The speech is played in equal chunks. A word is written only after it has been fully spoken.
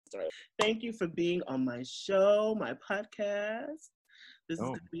Sorry. Thank you for being on my show, my podcast. This is Oh,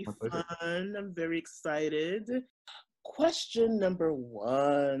 going to be my pleasure. fun. I'm very excited. Question number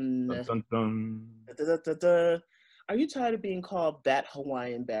one. Dun, dun, dun. Da, da, da, da. Are you tired of being called that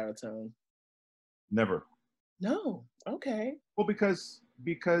Hawaiian baritone? Never. No. Okay. Well, because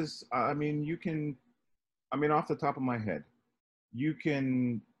I mean, you can. I mean, off the top of my head, you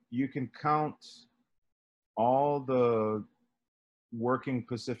can count all the working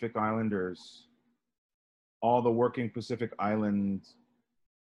Pacific Islanders, all the working Pacific Island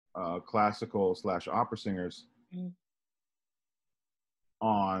classical / opera singers Mm.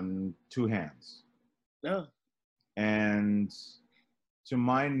 on two hands. No. And to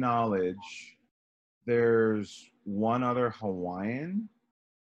my knowledge, there's one other Hawaiian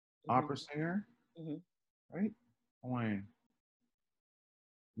opera singer, right? Hawaiian.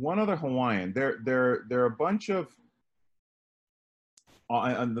 One other Hawaiian. There are a bunch of.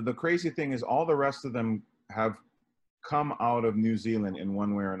 And the crazy thing is, all the rest of them have come out of New Zealand in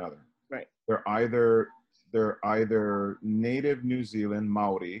one way or another. Right. They're either native New Zealand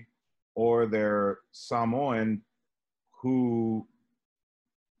Maori, or they're Samoan who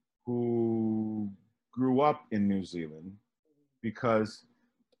grew up in New Zealand, because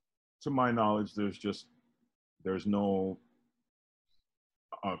to my knowledge there's no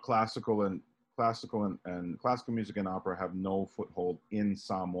classical music and opera have no foothold in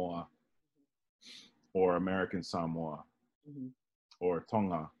Samoa or American Samoa or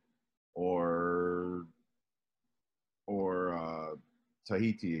Tonga or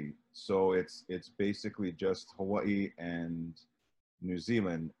Tahiti. So it's basically just Hawaii and New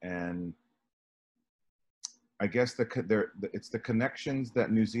Zealand. And I guess it's the connections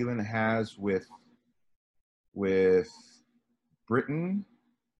that New Zealand has with Britain.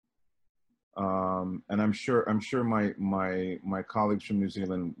 And I'm sure my colleagues from New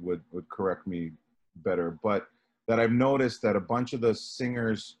Zealand would correct me better, but that I've noticed that a bunch of the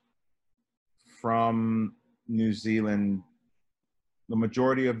singers from New Zealand, the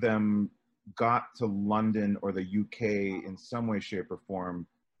majority of them got to London or the UK in some way, shape, or form,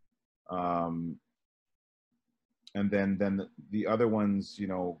 and then the other ones, you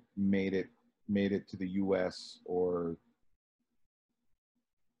know, made it to the US or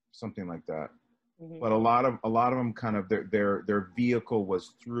something like that. But a lot of them kind of their vehicle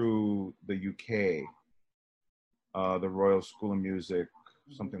was through the UK, the Royal School of Music,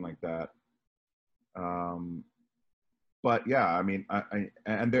 something like that. But yeah, I mean,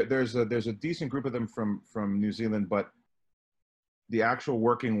 there's a decent group of them from New Zealand, but the actual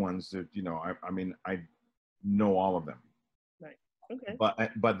working ones that, you know, I mean, I know all of them. Right. Okay.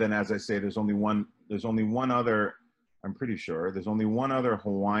 But then, as I say, there's only one other. I'm pretty sure there's only one other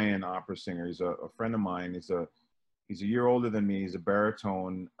Hawaiian opera singer. He's a friend of mine. He's a year older than me. He's a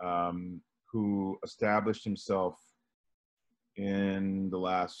baritone who established himself in the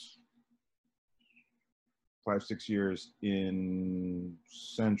last 5-6 years in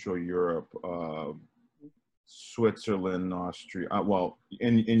Central Europe, Switzerland, Austria. Well,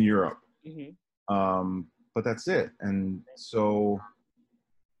 in Europe. But that's it. And so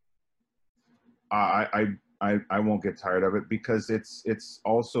I won't get tired of it, because it's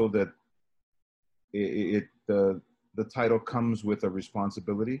also that the title comes with a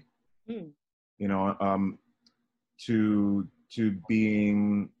responsibility, you know, to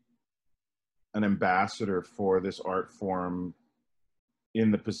being an ambassador for this art form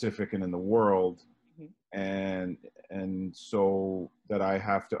in the Pacific and in the world, and so that I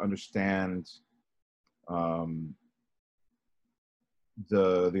have to understand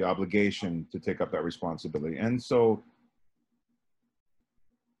the obligation to take up that responsibility. And so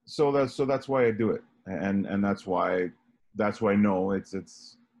that's why I do it, and that's why no, it's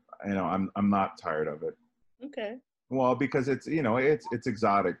you know, I'm not tired of it. Okay. Well, because it's, you know, it's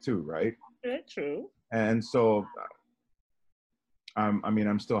exotic too, right? Yeah, true. And so I mean,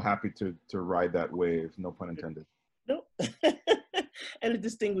 I'm still happy to ride that wave, no pun intended. Nope. And it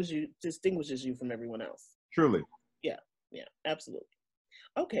distinguishes you from everyone else. Truly. Yeah, absolutely.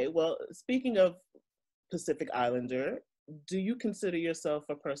 Okay, well, speaking of Pacific Islander, do you consider yourself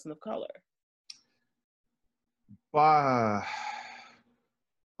a person of color? By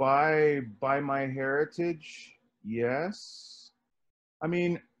my heritage, yes. I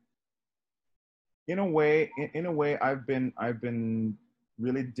mean, in a way, I've been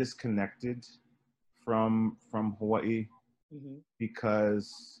really disconnected from Hawaii,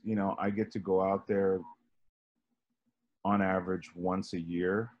 because, you know, I get to go out there on average once a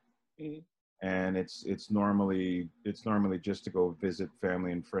year, and it's normally just to go visit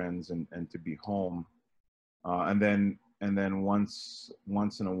family and friends and to be home, and then then once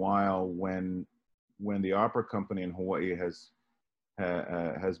in a while, when the opera company in Hawaii has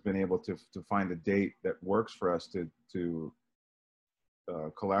been able to find a date that works for us to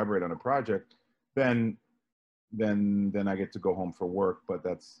collaborate on a project, then I get to go home for work. But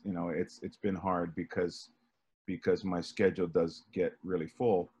that's, you know, it's been hard because my schedule does get really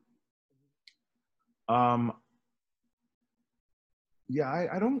full. Yeah,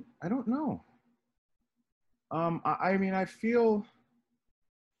 I don't know. I mean, I feel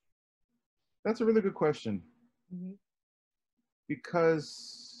that's a really good question. Mm-hmm.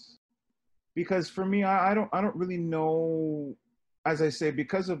 Because for me, I don't really know. As I say,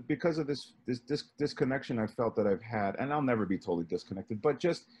 because of this connection I felt that I've had, and I'll never be totally disconnected, but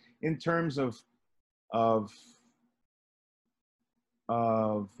just in terms of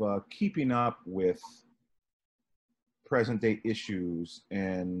keeping up with present day issues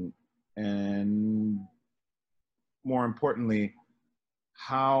and more importantly,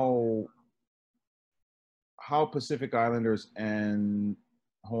 how Pacific Islanders and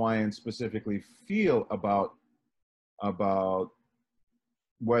Hawaiians specifically feel about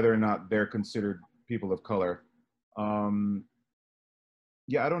whether or not they're considered people of color. Yeah,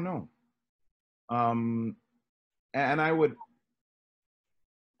 I don't know. And I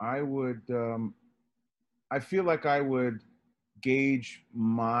feel like I would gauge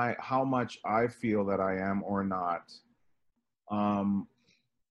how much I feel that I am or not on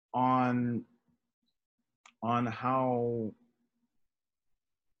how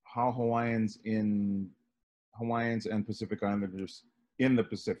Hawaiians and Pacific Islanders in the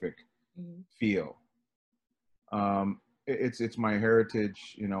Pacific mm-hmm. feel. It's my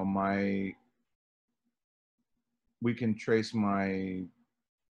heritage, you know. We can trace my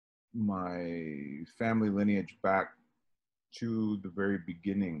family lineage back to the very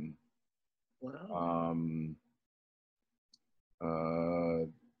beginning. Wow.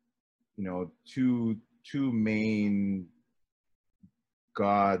 You know, two main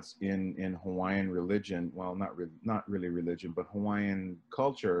gods in Hawaiian religion. Well, not really religion, but Hawaiian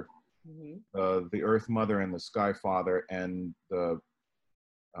culture. Mm-hmm. The Earth Mother and the Sky Father, and the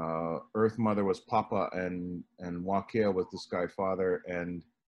Earth Mother was Papa, and Wakea was the Sky Father, and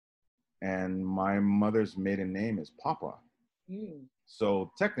my mother's maiden name is Papa. Mm.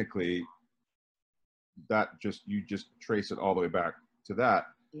 So technically, you just trace it all the way back to that.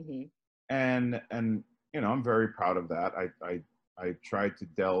 Mm-hmm. And you know, I'm very proud of that. I tried to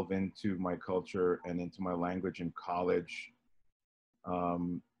delve into my culture and into my language in college.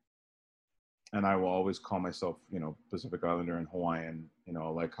 And I will always call myself, you know, Pacific Islander and Hawaiian, you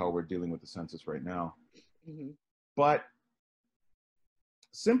know, like how we're dealing with the census right now. Mm-hmm. But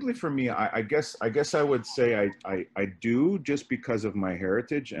simply for me, I guess I would say I do, just because of my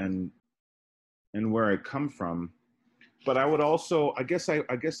heritage and where I come from. But I would also, I guess I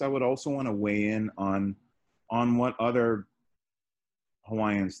would also want to weigh in on what other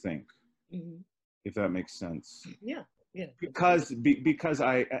Hawaiians think, mm-hmm. if that makes sense. Yeah. Yeah. Because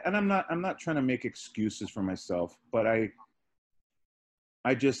I'm not trying to make excuses for myself, but I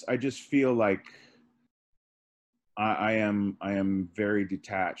just feel like I am very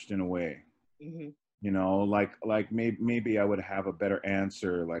detached in a way. Mm-hmm. You know, like maybe I would have a better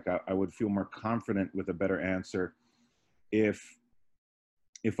answer. Like I would feel more confident with a better answer if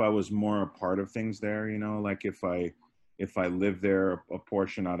I was more a part of things there. You know, like if I lived there a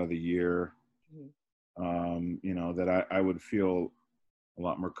portion out of the year. Mm-hmm. You know, that I would feel a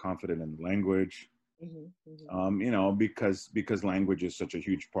lot more confident in language. Mm-hmm, mm-hmm. You know, because language is such a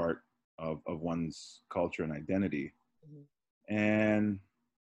huge part of one's culture and identity. Mm-hmm. And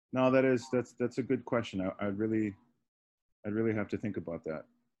no, that's a good question. I'd really have to think about that.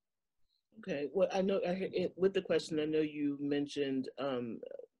 Okay. Well, I know with the question, I know you mentioned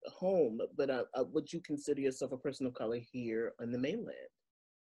home, but would you consider yourself a person of color here on the mainland?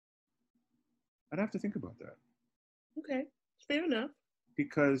 I'd have to think about that. Okay, fair enough.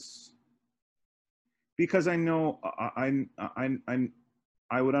 Because I know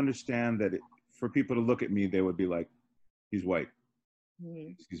I would understand that for people to look at me, they would be like, he's white.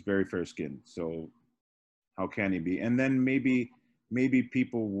 Mm-hmm. He's very fair skinned. So how can he be? And then maybe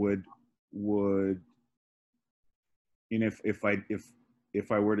people would, you know, if I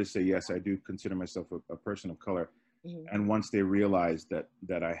were to say, yes, I do consider myself a person of color. Mm-hmm. And once they realized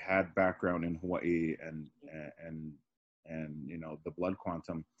that I had background in Hawaii and you know, the blood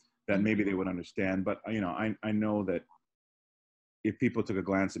quantum, that mm-hmm. maybe they would understand. But you know, I know that if people took a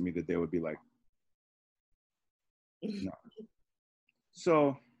glance at me, that they would be like, no.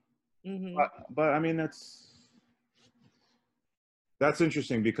 So, mm-hmm. but I mean, that's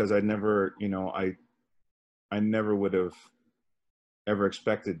interesting, because I never, you know, I never would have ever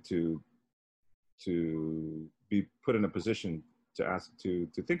expected to be put in a position to ask to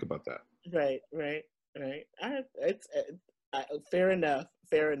think about that. Right, right, right. Fair enough.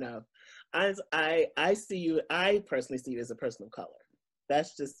 Fair enough. I see you. I personally see you as a person of color.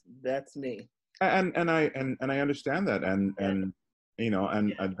 That's me. And I understand that, and you know,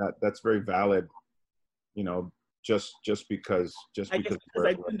 and that's very valid. You know, just because I guess because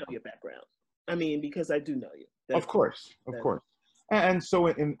I do know your background. I mean, because I do know you. Of course. And so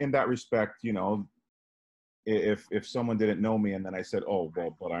in that respect, you know, if someone didn't know me and then I said, oh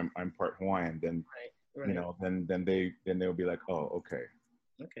well, but I'm part Hawaiian, then you know, then they'll be like, oh, okay.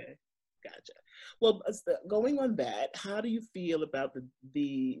 Okay, gotcha. Well, going on that, how do you feel about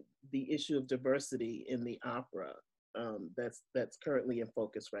the issue of diversity in the opera that's currently in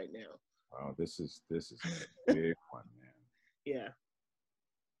focus right now? Wow, this is a big one, man. Yeah.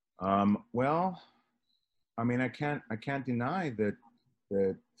 Well, I mean, I can't deny that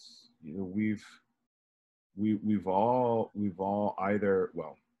you know, we've all either,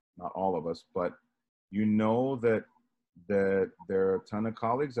 well, not all of us, but you know that there are a ton of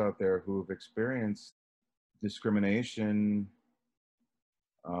colleagues out there who've experienced discrimination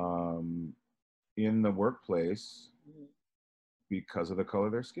in the workplace because of the color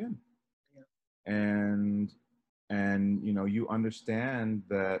of their skin. Yeah. And you know, you understand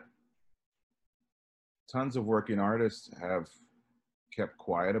that tons of working artists have kept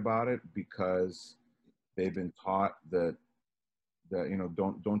quiet about it because they've been taught that you know,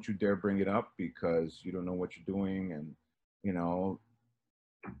 don't you dare bring it up because you don't know what you're doing, and you know,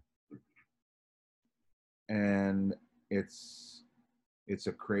 and it's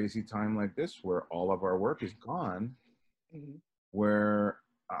a crazy time like this where all of our work is gone. Where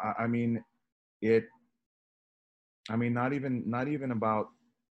I mean not even about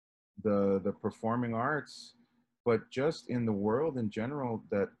the performing arts, but just in the world in general,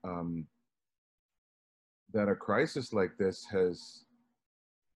 that that a crisis like this has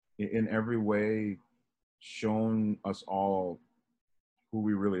in every way shown us all who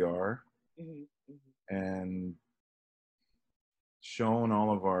we really are, and shown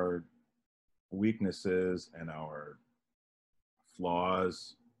all of our weaknesses and our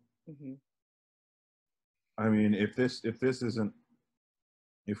flaws. I mean,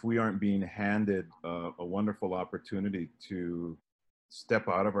 if we aren't being handed a wonderful opportunity to step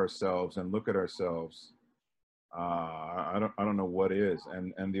out of ourselves and look at ourselves, I don't know what is.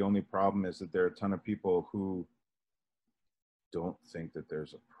 And the only problem is that there are a ton of people who don't think that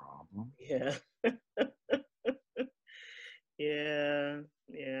there's a problem. Yeah.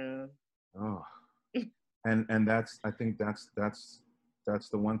 Yeah. Oh, and that's, I think that's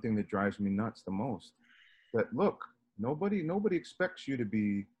the one thing that drives me nuts the most. That look, nobody expects you to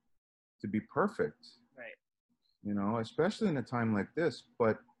be perfect. Right. You know, especially in a time like this.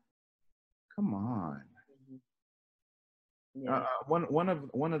 But come on. Yeah. One of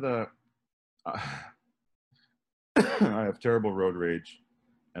the I have terrible road rage,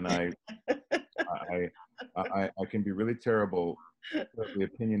 and I can be really terribly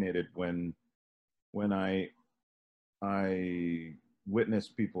opinionated when I witness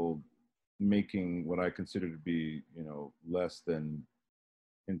people making what I consider to be, you know, less than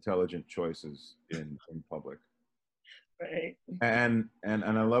intelligent choices in public. Right. And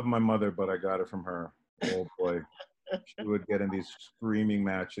I love my mother, but I got it from her. Oh boy. She would get in these screaming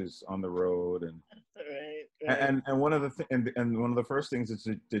matches on the road, and and one of the and one of the first things is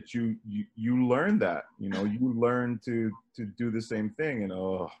that you learn that, you know, you learn to do the same thing. And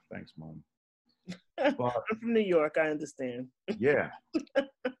oh, thanks, Mom. But, I'm from New York, I understand. Yeah.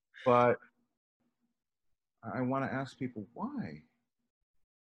 But I want to ask people, why?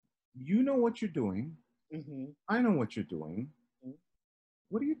 You know what you're doing. I know what you're doing.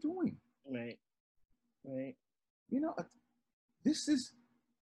 What are you doing? Right. You know, this is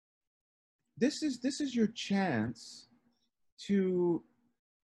your chance to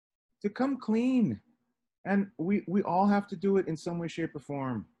come clean, and we all have to do it in some way, shape, or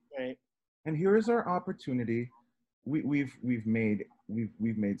form. Right. And here is our opportunity. We've made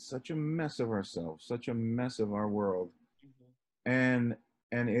such a mess of ourselves, such a mess of our world, and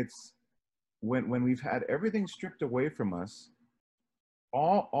it's when we've had everything stripped away from us,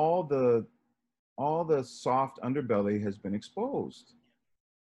 all the soft underbelly has been exposed.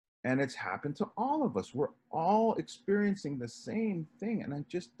 And it's happened to all of us. We're all experiencing the same thing. And I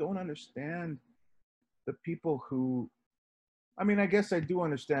just don't understand the people who, I mean, I guess I do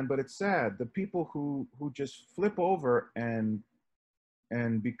understand, but it's sad. The people who just flip over and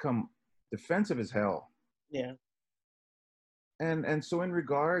become defensive as hell. Yeah. and so in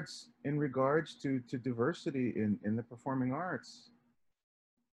regards to diversity in the performing arts,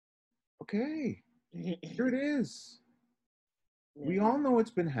 okay, here it is. We Yeah, all know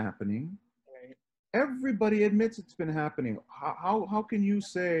it's been happening. right. Everybody admits it's been happening. How can you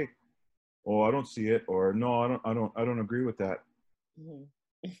say, oh, I don't see it, or no, I don't agree with that? Mhm.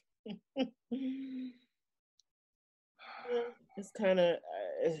 Yeah, it's kind of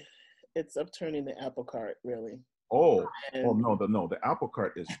it's upturning the apple cart, really. Oh, oh And no, the apple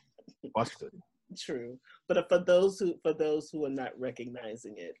cart is busted. true, but for those who are not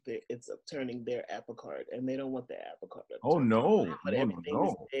recognizing it, it's upturning their apple cart, and they don't want the apple cart Oh upturned. no, But no, no, everything to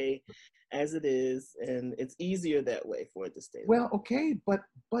no. stay as it is, and it's easier that way for it to stay that way. Well, okay, but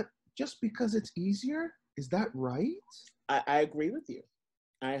just because it's easier, is that right? I agree with you.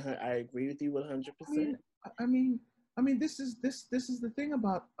 I agree with you 100%. I mean, I mean, this is the thing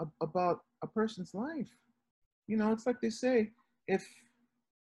about a person's life. You know, it's like they say, if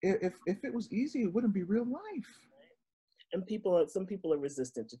if it was easy, it wouldn't be real life. And some people are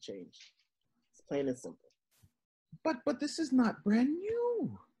resistant to change. It's plain and simple. But this is not brand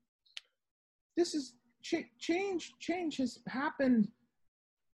new. This is change. Change has happened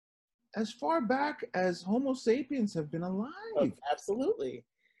as far back as Homo sapiens have been Oh, alive. absolutely,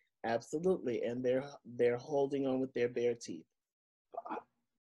 absolutely, and they're holding on with their bare teeth.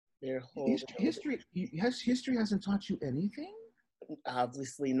 They're holding on with History hasn't taught you anything.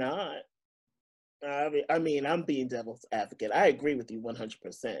 obviously not. I mean, I'm being devil's advocate. I agree with you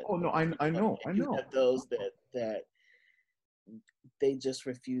 100%. Oh no, I You know. have those that they just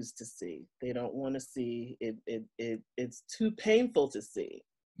refuse to see. They don't want to see it. It's too painful to see.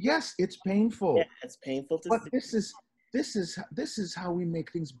 Yes, it's Yeah, painful, it's painful to but see. this is how we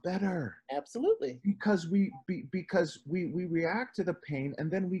make things better. Absolutely. Because we react to the pain and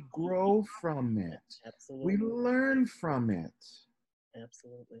then we grow from it. We Absolutely. learn from it.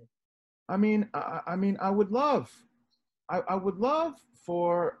 Absolutely. I mean, I would love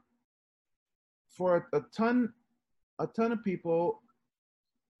for a ton of people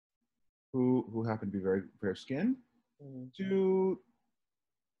who happen to be very fair skinned Mm-hmm. to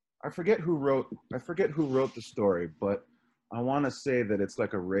I forget who wrote the story, but I want to say that it's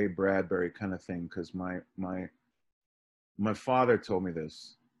like a Ray Bradbury kind of thing because my father told me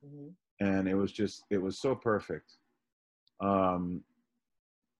this, Mm-hmm. and it was so perfect. Um,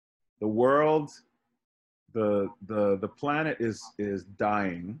 the world, the planet is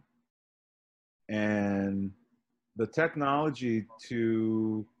dying, and the technology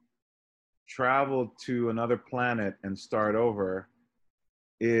to travel to another planet and start over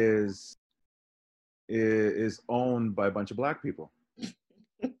is is owned by a bunch of black people.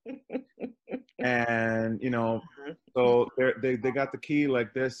 And so they got the key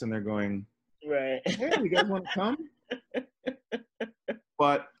like this, and they're going, Right. hey, you guys want to come?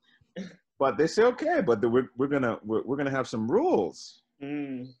 but but they say, okay, but we're gonna have some rules.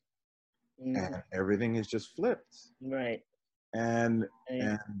 Mm. And Mm. everything is just flipped. Right. and Right.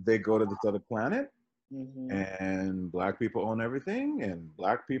 and they go to this other planet, Mm-hmm. and black people own everything, and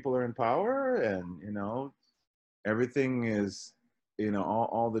black people are in power, and everything is,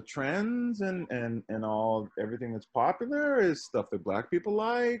 all the trends and all everything that's popular is stuff that black people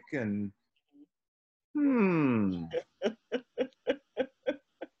like. And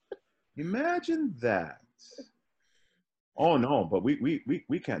imagine that. Oh no, but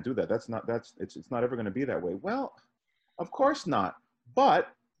we can't do that. It's not ever going to be that way. Well, of course not. But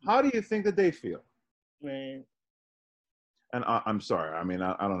how do you think that they feel? Right. And I'm sorry. I mean,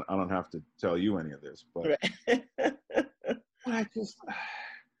 I don't have to tell you any of this, but Right. I just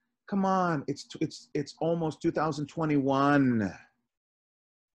come on. It's almost 2021.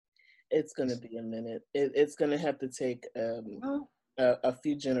 It's gonna be a minute. It's gonna have to take Well, a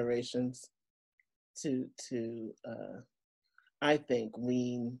few generations to I think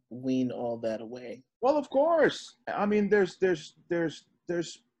wean all that away. well, of course. I mean, there's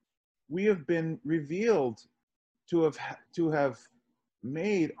we have been revealed to have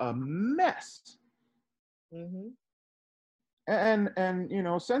made a mess. Mm-hmm.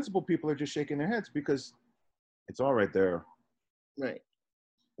 And sensible people are just shaking their heads because it's all right there. Right.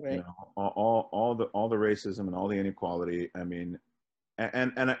 You Right. know, all the racism and all the inequality. I mean,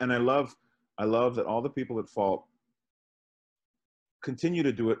 and I love that all the people at fault continue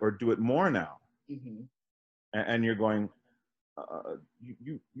to do it, or do it more now. Mm-hmm. And you're going,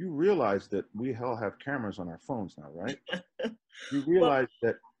 you realize that we all have cameras on our phones now, right? You Well, realize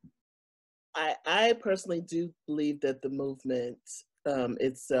that. I personally do believe that the movement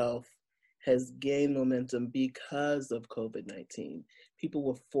itself has gained momentum because of COVID-19. People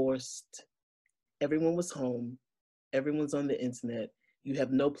were forced, everyone was home, everyone's on the internet. You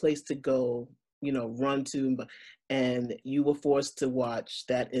have no place to go, you know, run to, and you were forced to watch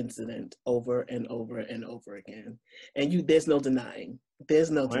that incident over and over and over again. And there's no denying.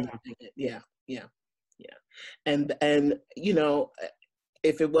 There's no denying it. Yeah, yeah, yeah. And you know,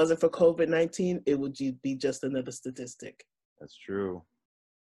 if it wasn't for COVID-19, it would be just another statistic. That's true.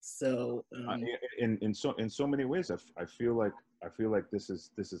 So in so many ways, I feel like this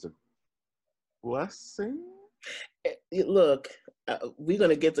is a blessing. Look, we're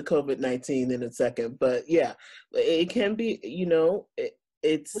gonna get to COVID-19 in a second, but yeah, it can be. You know,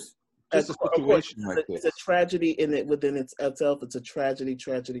 it's just a situation like it's this. a tragedy in it within itself. It's a tragedy,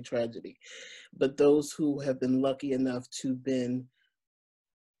 tragedy, tragedy. But those who have been lucky enough to been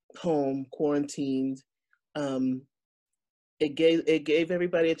home quarantined, it gave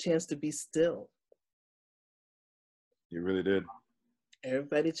everybody a chance to be still. You really did.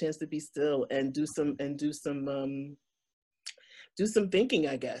 Everybody a chance to be still and do some thinking,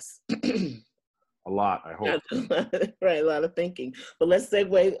 I guess. A lot, I hope. Right, a lot of thinking. But let's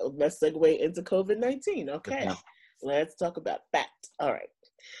segue into COVID-19. Okay. Yeah. Let's talk about that. All right.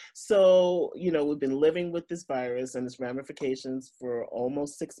 So, you know, we've been living with this virus and its ramifications for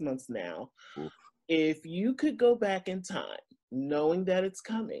almost 6 months now. Oof. If you could go back in time, knowing that it's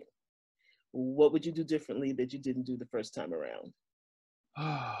coming, what would you do differently that you didn't do the first time around?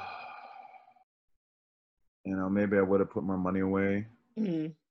 You know, maybe I would have put more money away. Mm-hmm.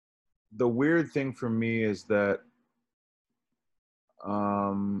 The weird thing for me is that,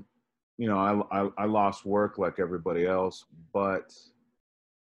 you know, I lost work like everybody else, but,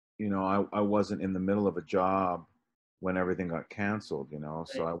 you know, I wasn't in the middle of a job when everything got canceled, you know,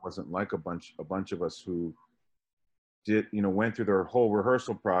 so I wasn't like a bunch of us who did, you know, went through their whole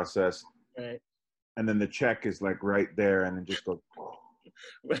rehearsal process, right, and then the check is like right there, and it just goes,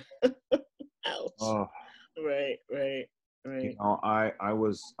 ouch. Oh. Right. You know, I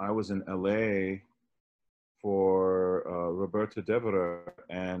was in LA for Roberta Devereux,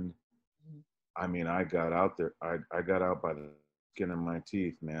 and I mean, I got out there. I got out by the skin of my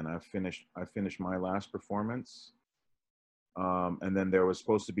teeth, man. I finished my last performance, and then there was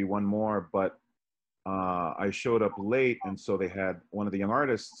supposed to be one more, but I showed up late, and so they had one of the young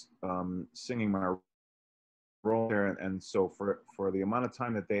artists singing my role there, and so for the amount of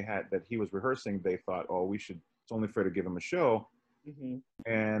time that he was rehearsing, they thought, oh, it's only fair to give him a show. Mm-hmm.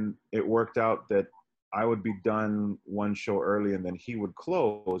 And it worked out that I would be done one show early, and then he would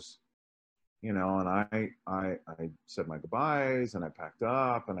close, you know, and I said my goodbyes, and I packed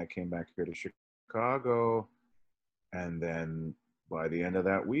up, and I came back here to Chicago, and then by the end of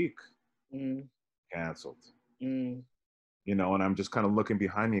that week, canceled. You know, and I'm just kind of looking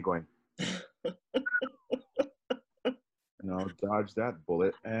behind me going, you know, dodge that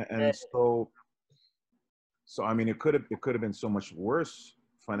bullet. And so I mean, it could have been so much worse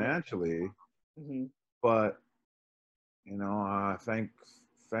financially, but, you know, thank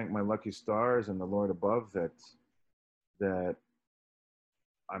my lucky stars and the Lord above that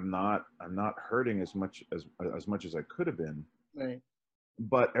I'm not hurting as much as I could have been. Right.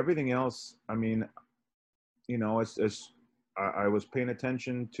 But everything else, I mean, you know, as I was paying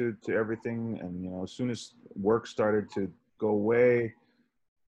attention to everything, and, you know, as soon as work started to go away,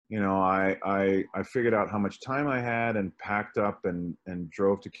 you know, I figured out how much time I had and packed up and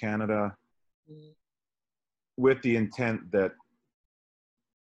drove to Canada with the intent that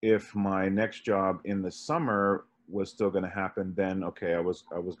if my next job in the summer was still going to happen, then okay, I was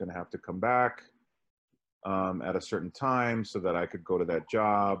going to have to come back at a certain time so that I could go to that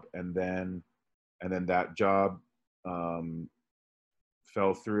job, and then that job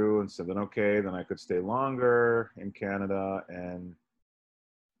fell through, and so then okay, then I could stay longer in Canada, and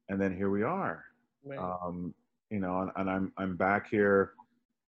then here we are. Right. You know, and I'm back here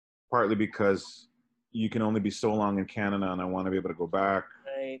partly because you can only be so long in Canada, and I want to be able to go back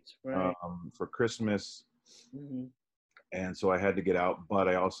for Christmas. And so I had to get out, but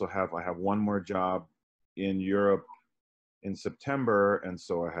I also have one more job in Europe in September, and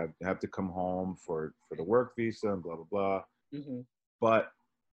so I have to come home for the work visa and blah blah blah. But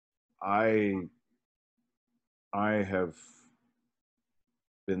I have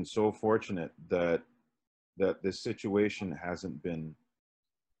been so fortunate that this situation hasn't been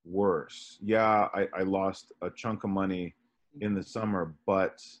worse. Yeah, I lost a chunk of money in the summer,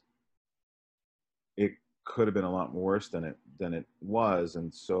 but it could have been a lot worse than it was,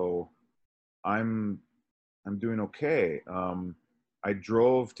 and so I'm doing okay. I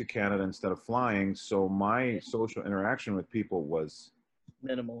drove to Canada instead of flying, so my social interaction with people was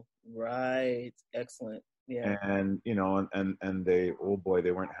minimal. Right. Excellent. Yeah. And you know, and they, oh boy,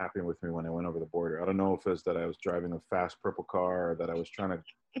 they weren't happy with me when I went over the border. I don't know if it's that I was driving a fast purple car, or that I was trying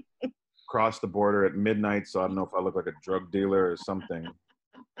to cross the border at midnight, so I don't know if I look like a drug dealer or something.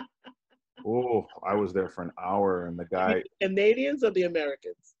 Oh, I was there for an hour, and the You mean guy, Canadians or the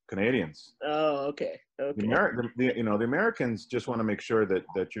Americans? Canadians, Oh, okay. Okay. you know, the Americans just want to make sure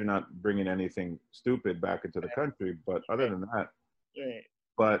that you're not bringing anything stupid back into the country. But other Right. than that, Right.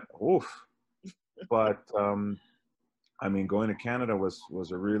 but oof, but I mean, going to Canada was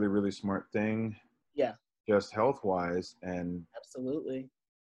a really really smart thing, Yeah. just health wise, Absolutely.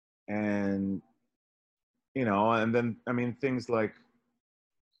 and you know, and then I mean things like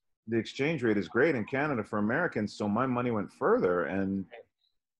the exchange rate is great in Canada for Americans, so my money went further, and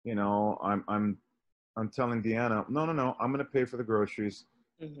you know, I'm telling Deanna, no, no, no, I'm gonna pay for the groceries.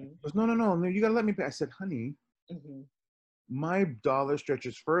 Mm-hmm. She goes, no, no, no, no, you gotta let me pay. I said, honey, Mm-hmm. my dollar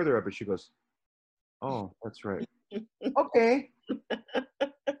stretches further up, and she goes, oh, that's right, okay,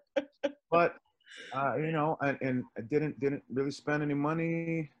 but you know, and I didn't really spend any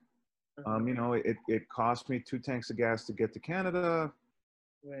money. Uh-huh. You know, it cost me 2 tanks of gas to get to Canada.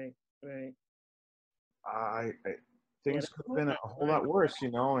 Right. Right. I Yeah. things That's could have a whole been a lot. whole Right. lot worse,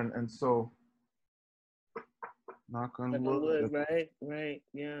 you know, and so knock on Knock on wood. wood. Right. Right.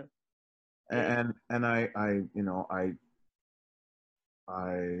 Yeah. Yeah. And I you know I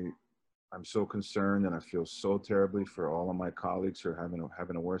I'm so concerned, and I feel so terribly for all of my colleagues who are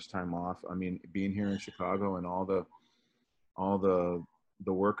having a worse time off. I mean, being here in Chicago, and all the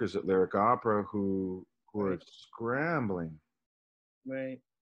workers at Lyric Opera who are Right. scrambling. Right.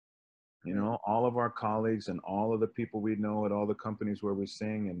 You Right. know, all of our colleagues and all of the people we know at all the companies where we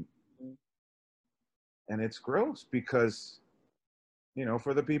sing, Mm-hmm. and it's gross because, you know,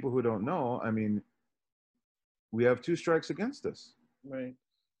 for the people who don't know, I mean, we have 2 strikes against us. Right.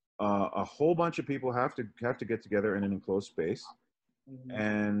 A whole bunch of people have to get together in an enclosed space, Mm-hmm.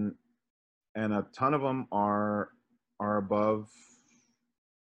 and a ton of them are above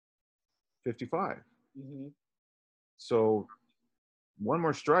 55. Mm-hmm. So one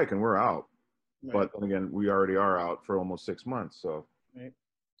more strike and we're out. Right. But then again, we already are out for almost 6 months. So Right.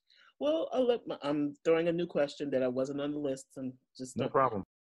 Well, I'm throwing a new question that I wasn't on the list. I'm just no problem.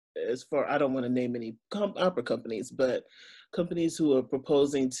 as far, I don't want to name any opera companies, but companies who are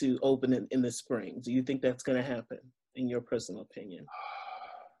proposing to open in the spring. Do you think that's going to happen, in your personal opinion?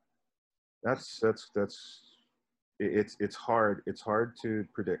 That's it's hard. It's hard to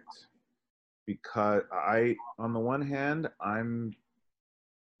predict because on the one hand, I'm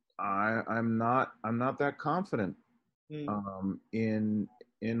not that confident Mm,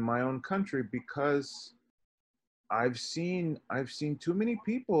 in my own country, because I've seen too many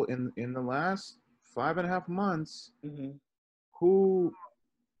people in the last 5.5 months mm-hmm, who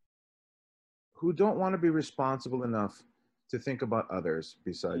don't want to be responsible enough to think about others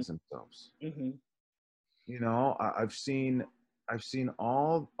besides themselves. mm-hmm, You know, I've seen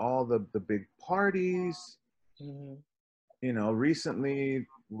all the big parties. mm-hmm. You know, recently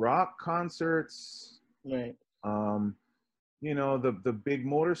rock concerts. Right, Um, you know, the big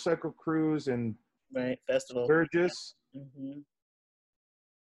motorcycle crews and right. Festival. Burgess. Mm-hmm.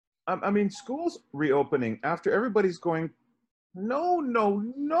 I mean, schools reopening after everybody's going, no, no,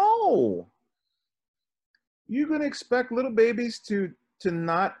 no. You're gonna expect little babies to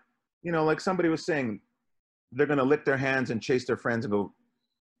not, you know, like somebody was saying, they're gonna lick their hands and chase their friends and go,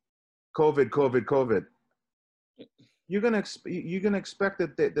 COVID, COVID, COVID. You're gonna expect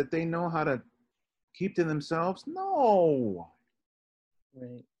that they know how to keep to themselves? No.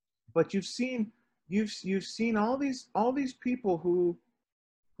 Right, But you've seen all these people who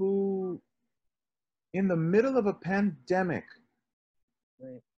in the middle of a pandemic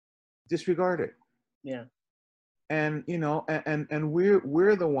right. disregard it. Yeah. And you know, and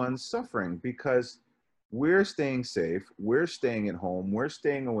we're the ones suffering because we're staying safe, we're staying at home, we're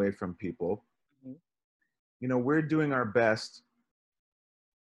staying away from people. Mm-hmm. You know, we're doing our best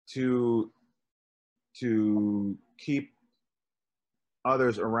to keep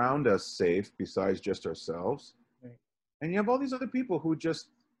others around us safe besides just ourselves. Right. And you have all these other people who just,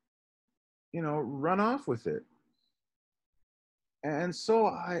 you know, run off with it. And so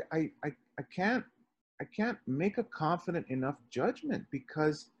I can't make a confident enough judgment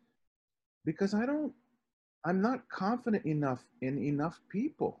because I'm not confident enough in enough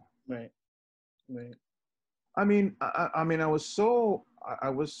people. Right. Right. I mean, I mean, I was so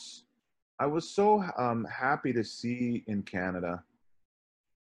happy to see in Canada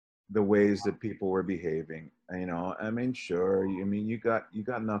the ways that people were behaving. You know, I mean, sure, I mean, you got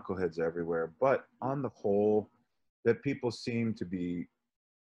knuckleheads everywhere, but on the whole, that people seem to be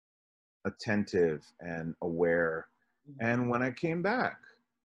attentive and aware. And when I came back,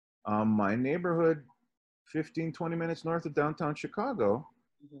 my neighborhood, 15, 20 minutes north of downtown Chicago,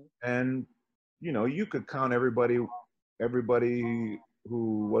 and you know, you could count everybody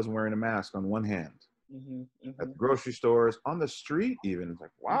who wasn't wearing a mask on one hand. At the grocery stores, on the street, even. It's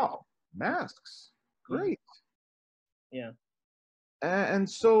like, wow, masks, great. Yeah. And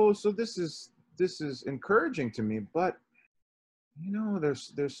so this is encouraging to me, but you know,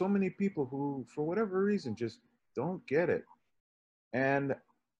 there's so many people who, for whatever reason, just don't get it. And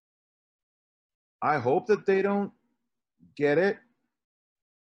I hope that they don't get it,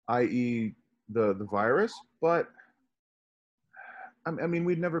 i.e. the virus, but I mean,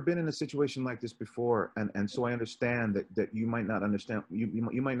 we've never been in a situation like this before, and so I understand that you might not understand,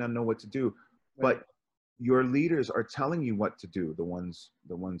 you might not know what to do, but your leaders are telling you what to do, the ones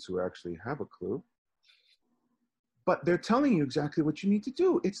who actually have a clue, but they're telling you exactly what you need to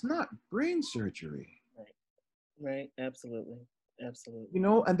do. It's not brain surgery. Right. Absolutely. You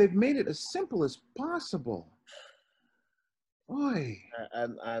know, and they've made it as simple as possible. Boy.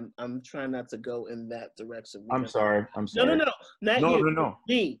 I'm trying not to go in that direction. I'm sorry. No, not you. No.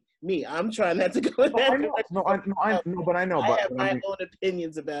 Me. I'm trying not to go in that direction. No, but I know. I have my own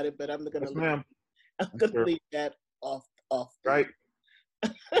opinions about it, but I'm going to leave that off. Right.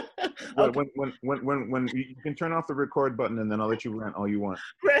 Okay. When you can turn off the record button, and then I'll let you rant all you want.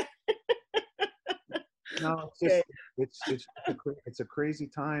 Right. No, it's just it's a crazy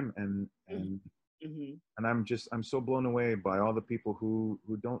time, and I'm so blown away by all the people who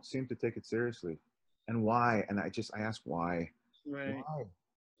don't seem to take it seriously, and why. And I ask why. Right. Why?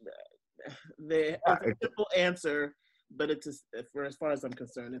 It's a simple answer, but for as far as I'm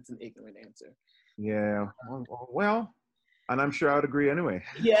concerned, it's an ignorant answer. Yeah. Well, and I'm sure I would agree anyway.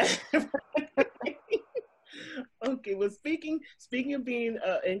 Yeah. Okay. Well, speaking of being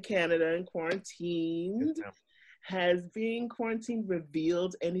in Canada and quarantined, has being quarantined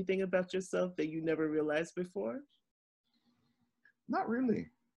revealed anything about yourself that you never realized before? Not really.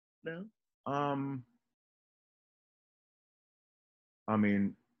 No. I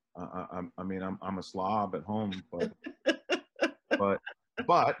mean, I'm a slob at home, but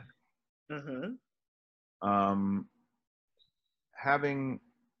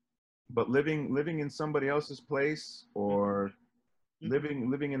living in somebody else's place, or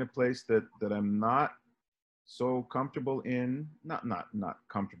living in a place that I'm not so comfortable in, not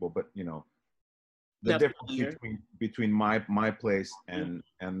comfortable, but you know, the difference between my place and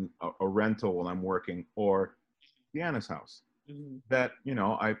a rental while I'm working, or Deanna's house, that, you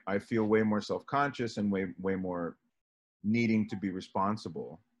know, I feel way more self-conscious and way more needing to be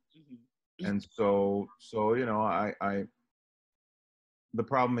responsible. And so you know, I the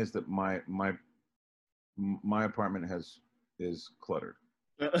problem is that my apartment is cluttered.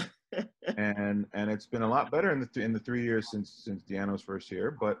 and it's been a lot better in the 3 years since Deanna was first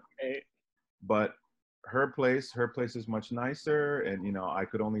here, but her place is much nicer, and you know, I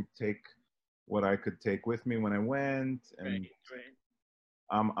could only take what I could take with me when I went, and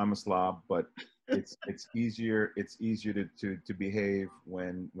I'm a slob, but it's easier to behave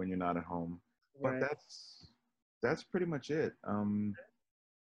when you're not at home. But that's pretty much it.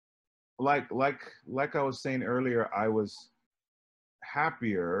 Like I was saying earlier, I was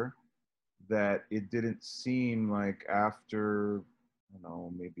happier that it didn't seem like after, you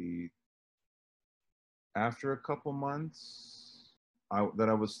know, maybe after a couple months, I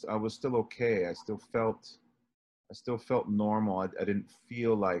was still okay. I still felt normal. I didn't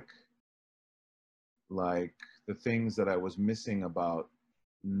feel like the things that I was missing about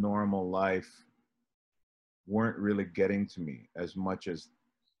normal life weren't really getting to me as much as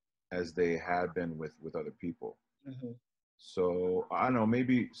they had been with other people. So I don't know,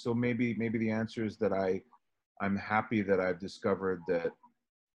 maybe the answer is that I'm happy that I've discovered that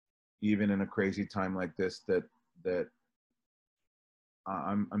even in a crazy time like this, that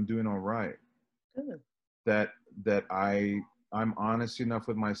I'm doing all right. That I'm honest enough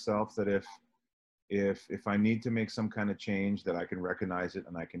with myself that if I need to make some kind of change, that I can recognize it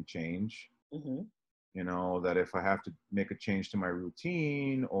and I can change. You know, that if I have to make a change to my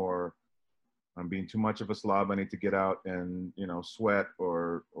routine, or I'm being too much of a slob, I need to get out and, you know, sweat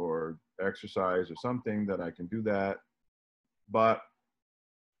or exercise or something, that I can do that. But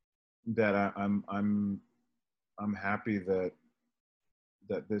that I'm happy that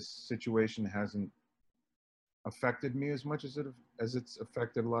this situation hasn't affected me as much as it's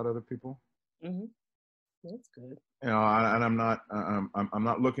affected a lot of other people. That's good. You know, and I'm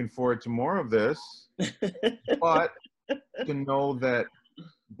not looking forward to more of this, but to know that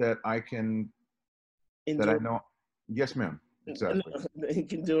I can. Enjoy. That I know. Yes, ma'am. Exactly. You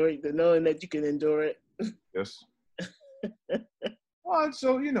can endure it, knowing that you can endure it. Yes. Well,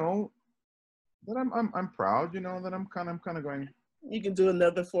 so that I'm proud, that I'm kind of going. You can do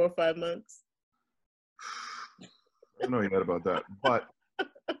another 4 or 5 months. I don't know yet about that, but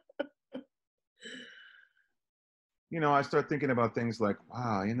I start thinking about things like,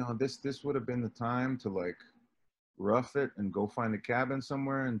 wow, this would have been the time to like rough it and go find a cabin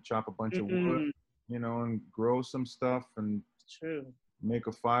somewhere and chop a bunch of wood, and grow some stuff and True. make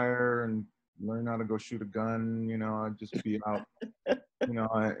a fire and learn how to go shoot a gun, just be out,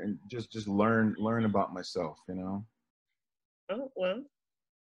 and just learn about myself, Oh, well,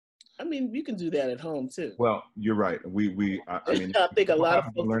 I mean, you can do that at home too. Well, you're right. I mean, I think a people lot of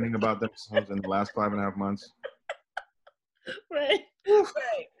haven't been folks, learning about themselves in the last 5.5 months. right?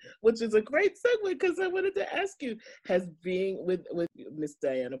 Right. Which is a great segue, because I wanted to ask you, has being with Miss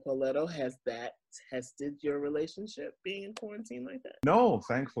Diana Pauletto, has that tested your relationship, being in quarantine like that? No,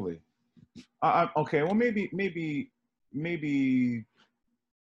 thankfully. Okay, well, maybe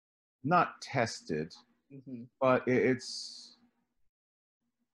not tested, but it's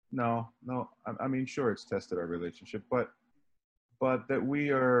no. I mean, sure, it's tested our relationship, but that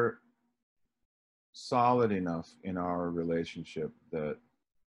we are solid enough in our relationship that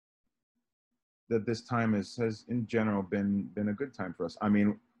this time has in general been a good time for us. I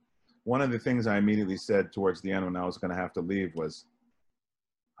mean, one of the things I immediately said towards the end when I was going to have to leave was,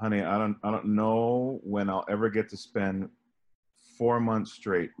 honey, I don't know when I'll ever get to spend 4 months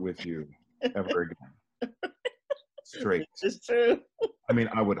straight with you ever again. Straight. It's true. I mean,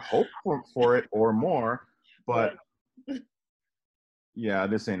 I would hope for it or more, but right. Yeah,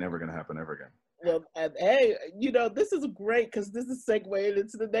 this ain't ever going to happen ever again. Well, hey, this is great, because this is segueing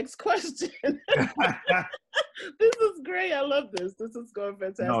into the next question. This is great. I love this. This is going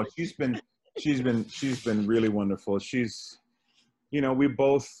fantastic. No, she's been really wonderful. She's, we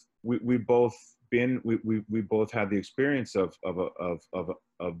both had the experience of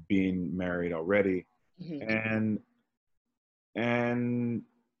being married already, and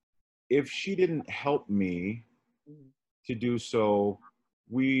if she didn't help me to do so,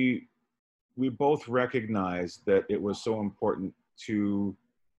 we both recognized that it was so important to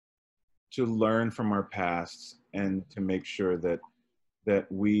learn from our pasts and to make sure that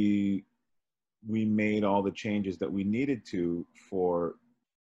we made all the changes that we needed to for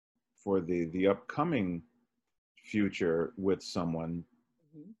the upcoming future with someone,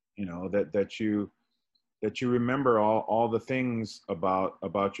 that you remember all the things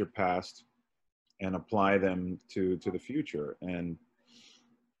about your past and apply them to the future. And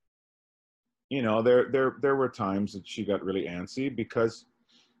there were times that she got really antsy because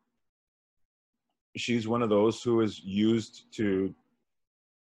she's one of those who is used to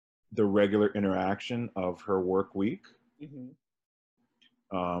the regular interaction of her work week.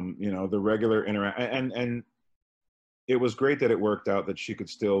 The regular and it was great that it worked out that she could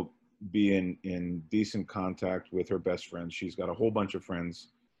still be in decent contact with her best friends. She's got a whole bunch of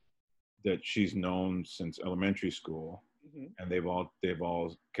friends that she's known since elementary school, and they've all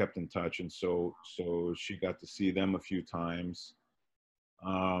kept in touch, and so she got to see them a few times.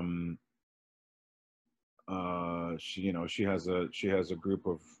 She has a group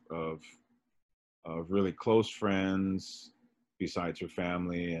of really close friends besides her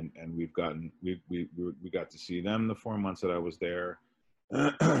family, and we got to see them the 4 months that I was there.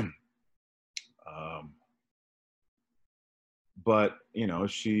 But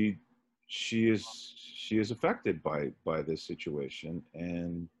she is affected by this situation,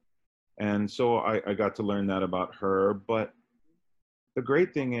 and so I got to learn that about her. But the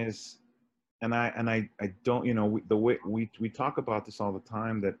great thing is, and I don't, the way we talk about this all the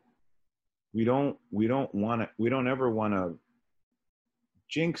time, that we don't ever want to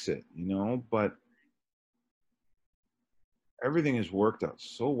jinx it, but everything has worked out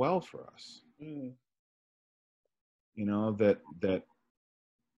so well for us. That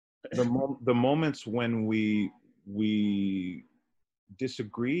the moments when we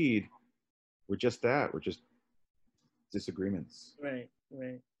disagreed were just that. We're just disagreements. Right.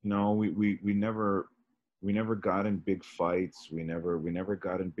 We never got in big fights. We never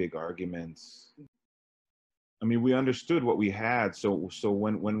got in big arguments. I mean, we understood what we had. So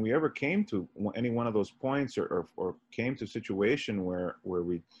when we ever came to any one of those points or came to a situation where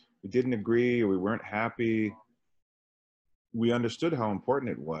we didn't agree or we weren't happy, we understood how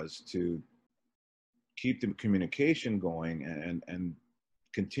important it was to keep the communication going and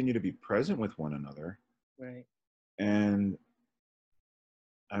continue to be present with one another. Right. And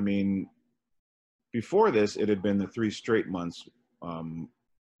I mean, before this, it had been the 3 straight months 3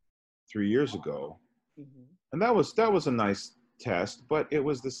 years ago. And that was a nice test, but it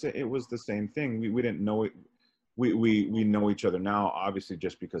was the same thing. We didn't know it. We know each other now, obviously,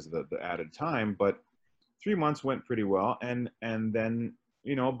 just because of the added time. But 3 months went pretty well, and then,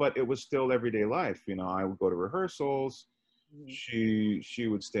 you know, but it was still everyday life. You know, I would go to rehearsals. She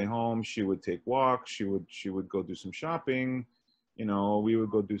would stay home. She would take walks. She would go do some shopping. You know, we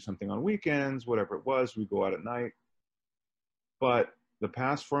would go do something on weekends, whatever it was. We'd go out at night. But the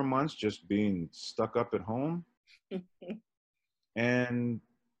past 4 months, just being stuck up at home, and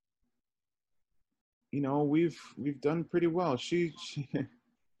you know, we've done pretty well. She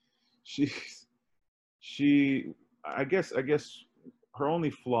I guess her only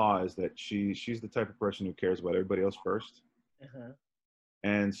flaw is that she's the type of person who cares about everybody else first.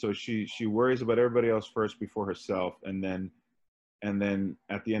 And so she worries about everybody else first before herself, and then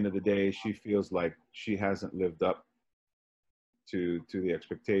at the end of the day, she feels like she hasn't lived up to the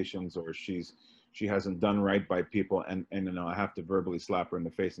expectations, or she hasn't done right by people, and you know, I have to verbally slap her in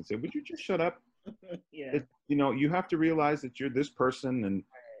the face and say, would you just shut up? Yeah. You know, you have to realize that you're this person,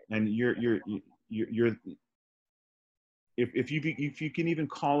 and you're if you can even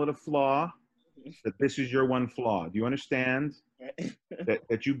call it a flaw, that this is your one flaw. Do you understand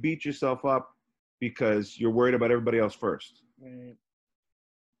that you beat yourself up because you're worried about everybody else first? Right.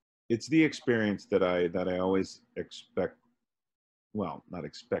 It's the experience that I always not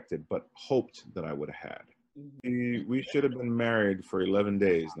expected, but hoped that I would have had. We should have been married for 11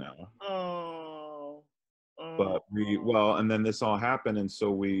 days now. Oh. But and then this all happened, and so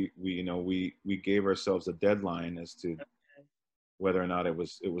we gave ourselves a deadline as to whether or not it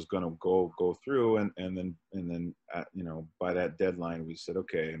was going to go through, and then you know, by that deadline we said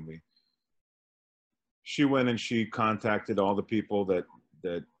okay, and she went and she contacted all the people that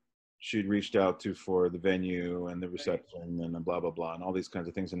she'd reached out to for the venue and the reception and the blah blah blah and all these kinds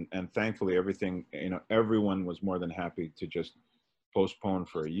of things, and thankfully everything, you know, everyone was more than happy to just postpone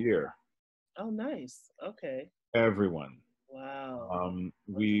for a year. Oh, nice. Okay. Everyone. Wow.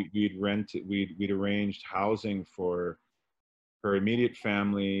 We'd arranged housing for her immediate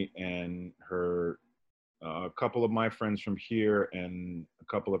family and her a couple of my friends from here, and a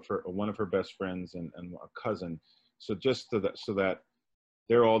couple of one of her best friends, and a cousin. So just so that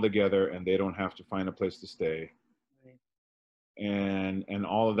they're all together and they don't have to find a place to stay. Right. And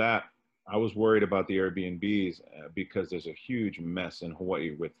all of that. I was worried about the Airbnbs because there's a huge mess in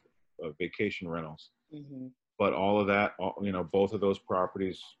Hawaii with vacation rentals. But all of that, you know, both of those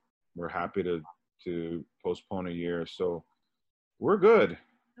properties were happy to postpone a year. So we're good.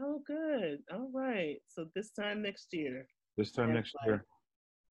 Oh, good. All right. So this time next year. Next year.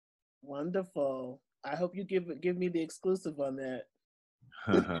 Wonderful. I hope you give me the exclusive on that.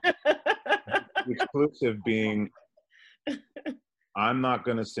 Exclusive being, I'm not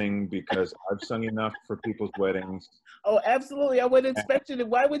going to sing because I've sung enough for people's weddings. Oh, absolutely. I wouldn't expect you to.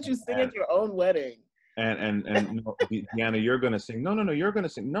 Why would you sing at your own wedding? And no, Deanna, you're going to sing. No, you're going to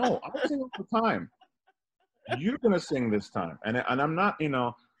sing. No, I sing all the time. You're going to sing this time. And I'm not, you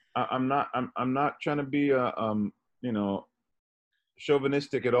know, I'm not trying to be you know,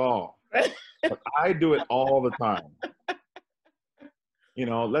 chauvinistic at all. But I do it all the time. You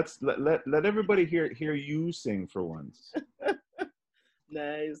know, let everybody hear you sing for once.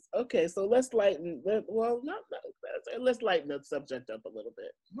 Nice. Okay, so let's lighten. Let's lighten the subject up a little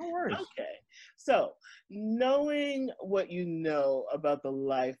bit. No worries. Okay, so knowing what you know about the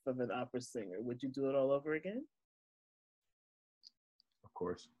life of an opera singer, would you do it all over again? Of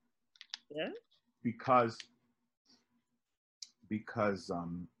course. Yeah. Because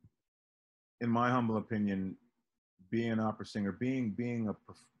in my humble opinion, being an opera singer, being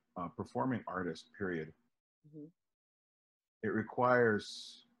a performing artist, period, it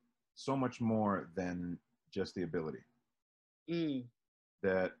requires so much more than just the ability.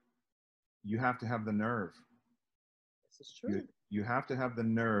 That you have to have the nerve. This is true. You have to have the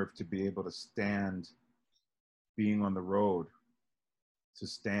nerve to be able to stand being on the road, to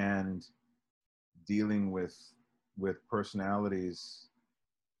stand dealing with personalities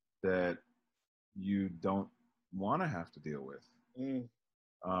that you don't want to have to deal with.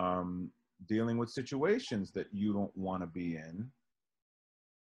 Dealing with situations that you don't want to be in,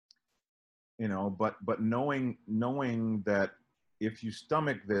 you know, but knowing that if you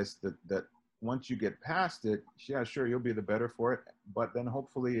stomach this, that once you get past it, yeah, sure, you'll be the better for it, but then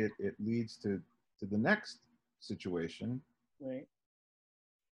hopefully it leads to the next situation. Right.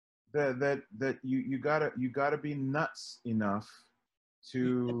 That you gotta be nuts enough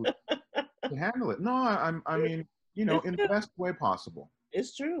to handle it. No, I mean, you know, in the best way possible.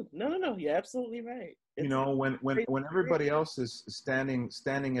 It's true. No. You're absolutely right. You know, when everybody else is standing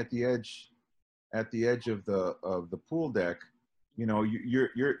at the edge of the pool deck, you know,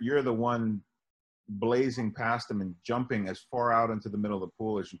 you're the one blazing past them and jumping as far out into the middle of the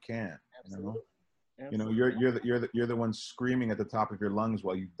pool as you can. Absolutely. You know, Absolutely. you're the one screaming at the top of your lungs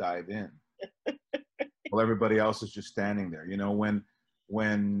while you dive in, while everybody else is just standing there. You know, when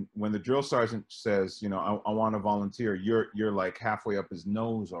the drill sergeant says, you know, I want to volunteer, you're like halfway up his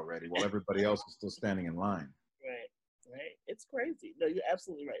nose already, while everybody else is still standing in line. Right, right. It's crazy. No, you're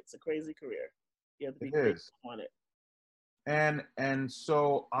absolutely right. It's a crazy career. You have to It be crazy is. on it. And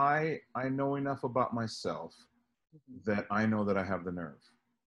so I know enough about myself Mm-hmm. that I know that I have the nerve.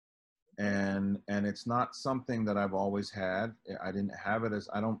 And it's not something that I've always had. I didn't have it as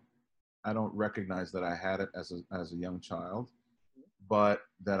I don't recognize that I had it as a young child, but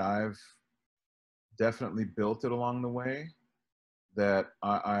that I've definitely built it along the way. That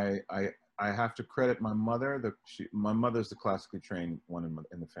I have to credit my mother. My mother's the classically trained one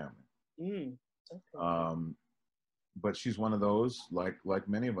in the family. Mm, okay. But she's one of those, like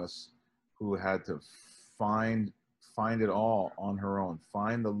many of us, who had to find it all on her own,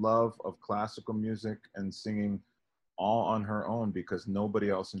 find the love of classical music and singing all on her own, because nobody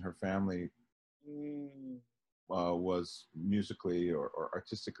else in her family was musically or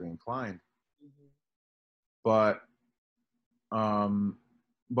artistically inclined. Mm-hmm.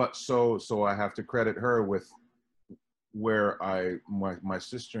 But so I have to credit her with where my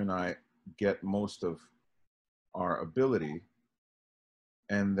sister and I get most of our ability.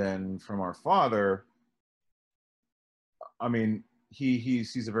 And then from our father, I mean,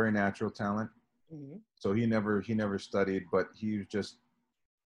 he's a very natural talent. Mm-hmm. So he never studied, but he was just,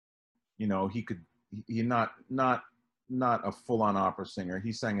 you know, he not a full on opera singer.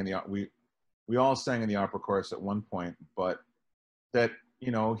 He sang in the we all sang in the opera chorus at one point, but that,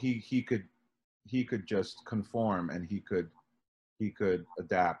 you know, he could just conform, and he could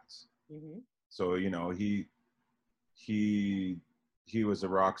adapt. Mm-hmm. So, you know, he he was a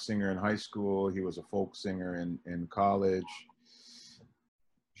rock singer in high school. He was a folk singer in college.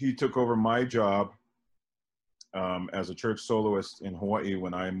 He took over my job as a church soloist in Hawaii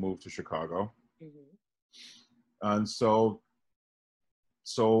when I moved to Chicago. Mm-hmm. And so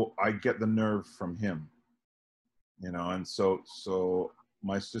I get the nerve from him, you know. And so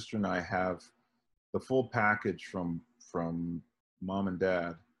my sister and I have the full package from mom and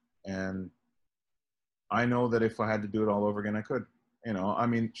dad. And I know that if I had to do it all over again, I could. You know, I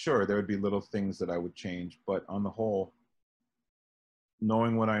mean, sure, there would be little things that I would change, but on the whole,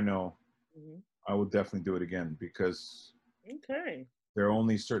 knowing what I know, Mm-hmm. I would definitely do it again, because Okay. there are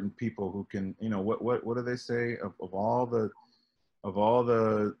only certain people who can, you know, what do they say, of all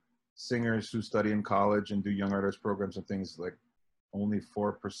the singers who study in college and do young artist programs and things, like only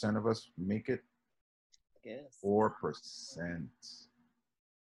 4% of us make it. Yes. 4%.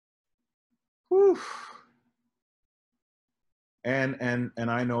 Whew. And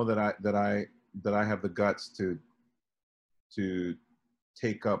I know that I have the guts to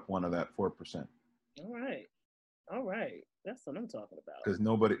take up one of that 4%, All right. All right. That's what I'm talking about. because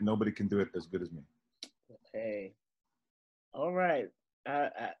nobody can do it as good as me. Hey. All right.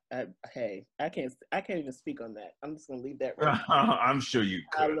 Hey, I can't even speak on that. I'm just gonna leave that right. I'm sure you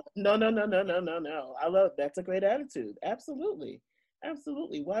could. No, no, no, no, no, no, no. I love that's a great attitude. Absolutely,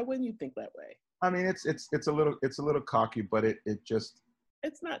 absolutely. Why wouldn't you think that way? I mean, it's a little cocky, but it just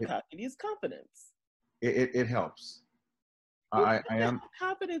It's not it, cocky. It's confidence. it helps. You I have am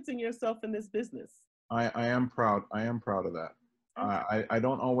confidence in yourself in this business. I am proud. I am proud of that. Okay. I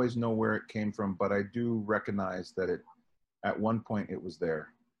don't always know where it came from, but I do recognize that it at one point it was there,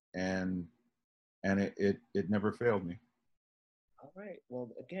 and it never failed me. All right. Well,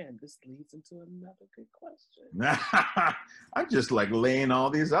 again, this leads into another good question. I'm just like laying all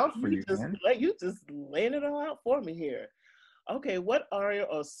these out for you, man. You just laying it all out for me here. Okay, what aria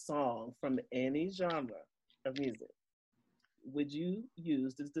or song from any genre of music would you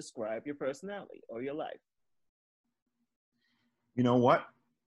use to describe your personality or your life? You know what?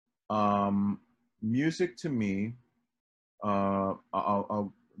 Um, Music to me, and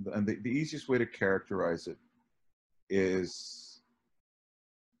the easiest way to characterize it is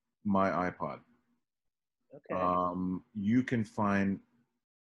my iPod. Okay. You can find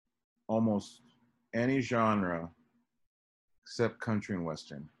almost any genre except country and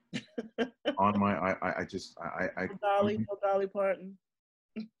western on my I just No Dolly Parton.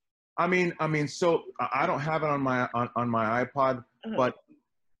 I mean, so I don't have it on my iPod, Uh-huh. but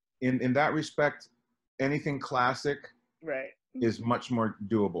in that respect, anything classic Right. is much more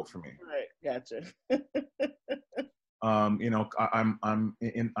doable for me. Right. Gotcha. You know,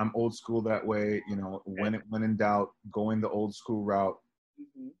 I'm old school that way. You know, when in doubt, going the old school route.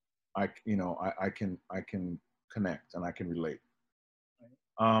 Mm-hmm. I can connect and I can relate.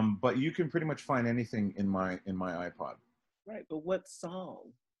 But you can pretty much find anything in my iPod. Right, but what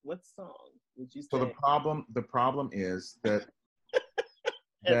song? What song would you So say? the problem is that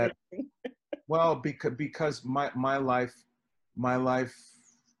Everything. well, because my life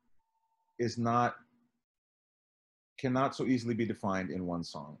is not cannot so easily be defined in one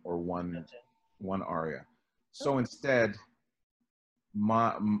song or Gotcha. one aria. So Okay. instead,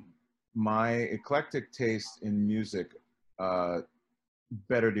 my my eclectic taste in music uh,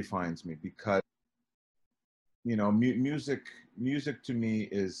 better defines me, because you know music to me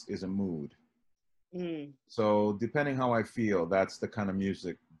is a mood. Mm. So depending how I feel, that's the kind of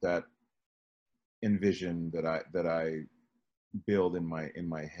music that envision that I build in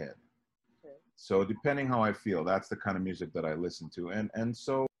my head. Okay. So depending how I feel, that's the kind of music that I listen to, and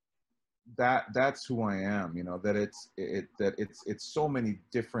so that's who I am. You know, that it's so many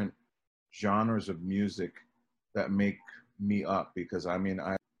different genres of music that make me up, because I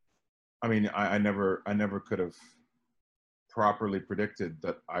never could have properly predicted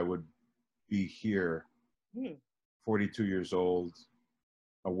that I would be here, Mm. 42 years old,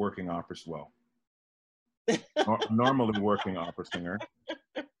 a working opera, well, normally working opera singer.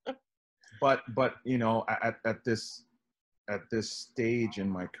 But you know, at this stage in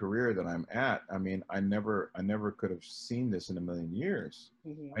my career that I'm at, I mean, I never could have seen this in a million years.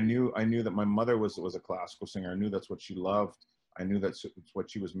 Mm-hmm. I knew that my mother was a classical singer. I knew that's what she loved. I knew that's what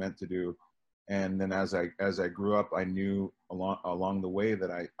she was meant to do. And then as I grew up, I knew along the way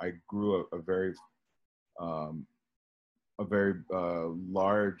that I grew um, a very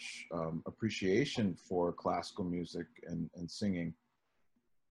large appreciation for classical music and singing.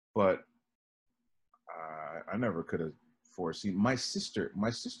 But I never could have foreseen my sister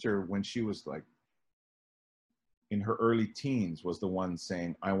when she was like in her early teens was the one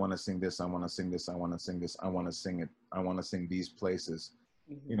saying, I want to sing this, I want to sing this, I want to sing this, I want to sing it, I want to sing these places,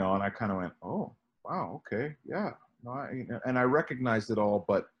 you Mm-hmm. know. And I kind of went, oh wow, okay, yeah, no, and I recognized it all,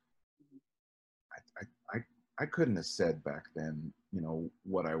 but I, I I couldn't have said back then, you know,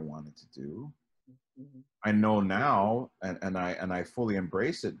 what I wanted to do. Mm-hmm. I know now, and I fully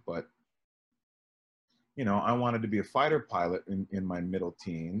embrace it, but you know, I wanted to be a fighter pilot in my middle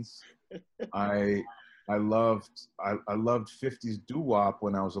teens. I I loved 50s doo-wop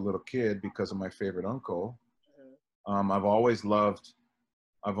when I was a little kid because of my favorite uncle. I've always loved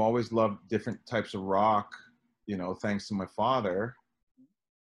different types of rock, you know, thanks to my father.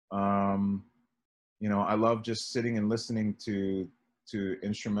 Um, you know, I love just sitting and listening to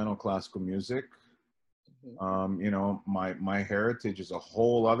instrumental classical music. Mm-hmm. You know, my heritage is a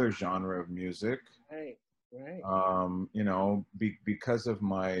whole other genre of music. Right. Right. You know, because of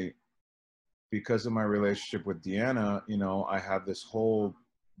my relationship with Deanna, you know, I have this whole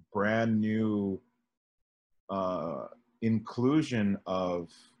brand new uh, inclusion of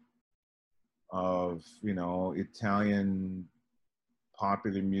you know, Italian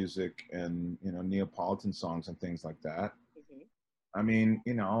popular music and, you know, Neapolitan songs and things like that. Mm-hmm. I mean,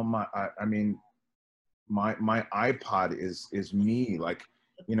 you know, I mean, my iPod is me, like,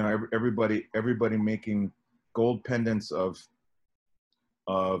 you know, everybody making gold pendants of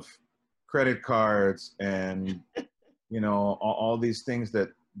credit cards and, you know, all these things that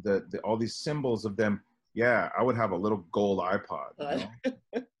all these symbols of them. Yeah, I would have a little gold iPod, you know,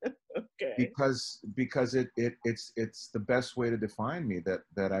 Okay. because it's the best way to define me, that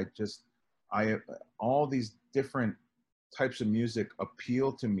I all these different types of music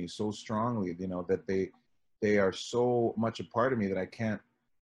appeal to me so strongly, you know, that they are so much a part of me that I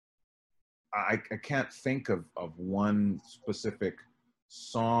can't think of one specific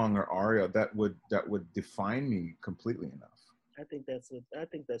song or aria that would define me completely enough. I think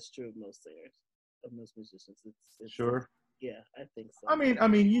that's true of most singers, of most musicians. It's Sure. yeah, I think so. I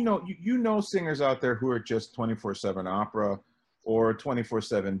mean, you know, you know singers out there who are just 24/7 opera or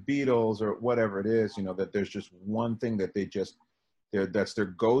 24/7 Beatles or whatever it is, you know, that there's just one thing that that's their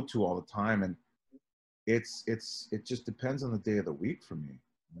go-to all the time. And it just depends on the day of the week for me,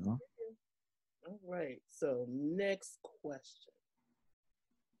 you know? All right. So next question.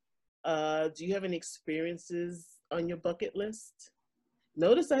 Do you have any experiences on your bucket list?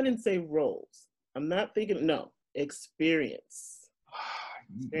 Notice I didn't say roles. I'm not thinking no, experience.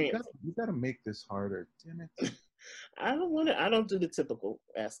 Experience. You gotta make this harder. Damn it. I don't do the typical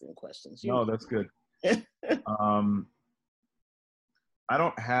asking questions, you No, that's good. know. Um, I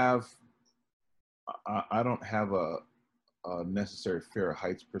don't have I don't have a necessary fear of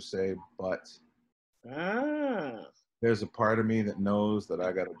heights per se, but Ah. there's a part of me that knows that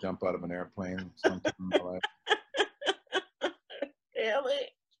I got to jump out of an airplane sometime in my life. Really?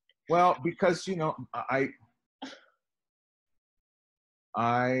 Well, because you know,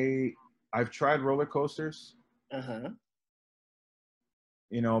 I've tried roller coasters. Uh-huh.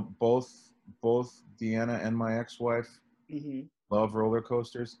 You know, both Deanna and my ex-wife love roller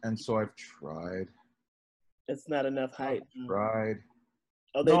coasters, and so I've tried. It's not enough I've height. tried.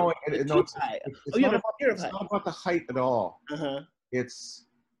 Oh, No, they're no, too high. it's Oh, you not have a about fear of it's height. not about the height at all. Uh-huh. It's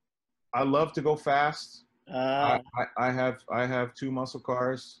I love to go fast. Ah. I have two muscle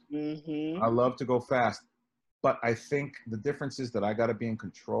cars. Mm-hmm. I love to go fast, but I think the difference is that I got to be in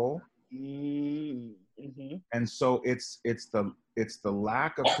control, Mm-hmm. and so it's the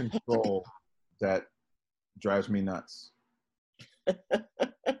lack of control that drives me nuts. Oh,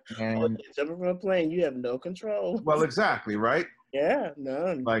 And jumping from a plane, you have no control. well, exactly, right? Yeah,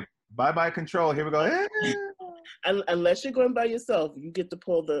 none. Like bye control. Here we go. Unless you're going by yourself, you get to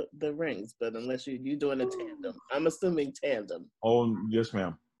pull the rings. But unless you're doing a tandem, I'm assuming tandem. Oh yes,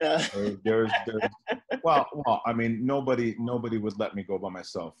 ma'am. There's well, I mean, nobody would let me go by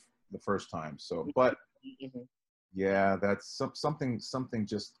myself the first time. So, but yeah, that's something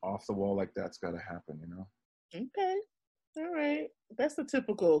just off the wall like that's got to happen, you know. Okay, all right. That's a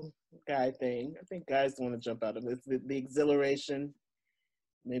typical guy thing. I think guys want to jump out of it. The exhilaration,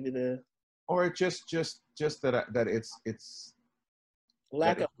 maybe the Or it just that it's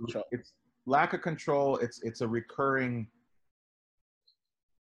lack of control. It's lack of control. It's a recurring,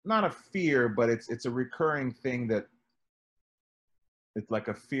 not a fear, but it's a recurring thing that it's like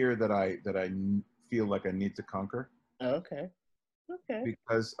a fear that I feel like I need to conquer. Okay. Okay.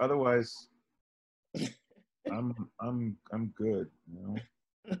 Because otherwise, I'm good, you know.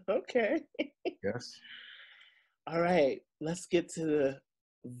 Okay. Yes. All right. Let's get to the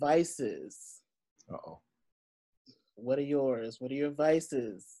vices. Uh-oh. What are yours? What are your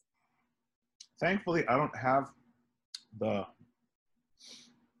vices? Thankfully, I don't have the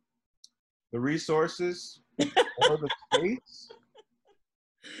resources or the space.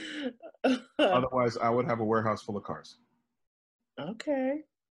 Otherwise, I would have a warehouse full of cars. Okay.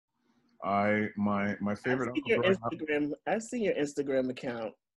 My favorite I've seen your Instagram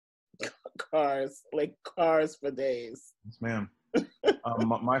account. Cars, like cars for days. Yes, ma'am.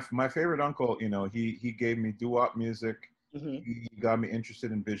 My favorite uncle, you know, he gave me doo-wop music. He got me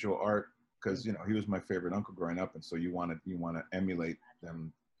interested in visual art because you know he was my favorite uncle growing up, and so you want to emulate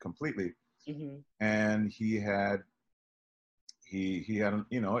them completely. And he had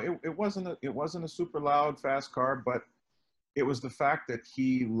you know, it wasn't a super loud fast car, but it was the fact that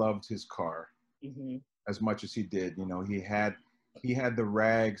he loved his car as much as he did. You know, he had the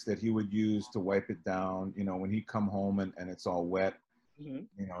rags that he would use to wipe it down. You know, when he'd come home and it's all wet, you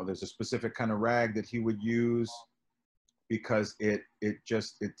know, there's a specific kind of rag that he would use because it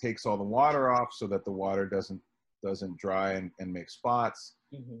takes all the water off so that the water doesn't dry and make spots.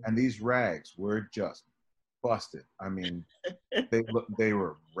 And these rags were just busted. I mean, they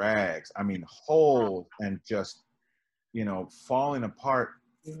were rags. I mean, whole and just, you know, falling apart.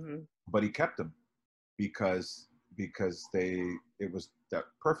 But he kept them because it was that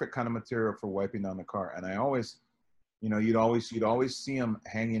perfect kind of material for wiping down the car. And I always, you know, you'd always see them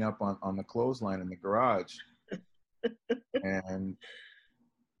hanging up on the clothesline in the garage. And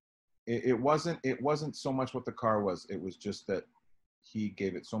it wasn't so much what the car was. It was just that he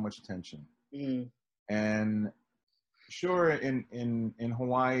gave it so much attention. And sure, in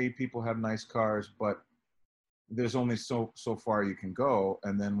Hawaii, people have nice cars, but there's only so far you can go.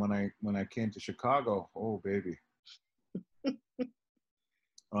 And then when I came to Chicago, oh baby,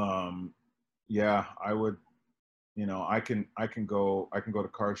 yeah, I would, you know, I can go to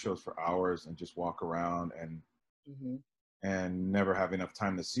car shows for hours and just walk around and never have enough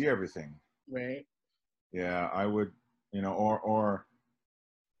time to see everything. Right. Yeah, I would, you know, or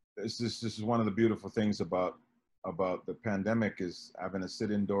this is one of the beautiful things about the pandemic is having to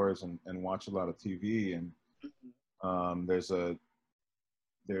sit indoors and watch a lot of TV. And there's an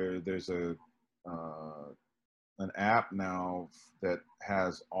app now that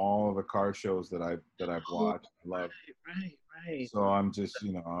has all the car shows that I've watched and loved. Right. So I'm just,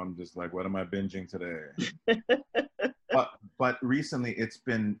 you know, I'm just like, what am I binging today? but recently it's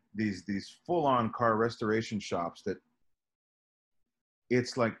been these full-on car restoration shops that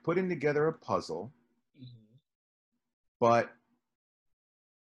it's like putting together a puzzle, but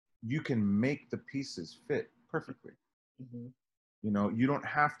you can make the pieces fit perfectly. You know, you don't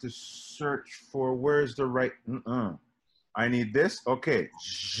have to search for where's the right, I need this, okay.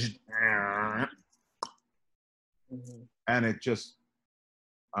 And it just,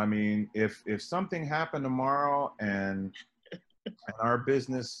 I mean, if something happened tomorrow and our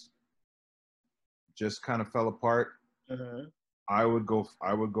business just kind of fell apart, I would go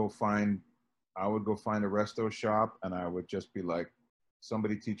find a resto shop and I would just be like,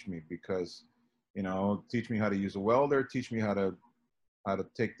 somebody teach me, because, you know, teach me how to use a welder, teach me how to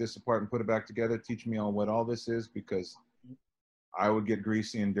take this apart and put it back together, teach me on what all this is, because I would get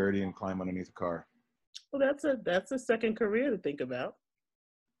greasy and dirty and climb underneath a car. Well, that's a second career to think about.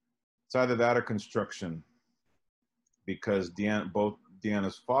 It's either that or construction, because both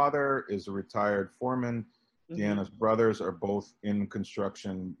Deanna's father is a retired foreman. Deanna's brothers are both in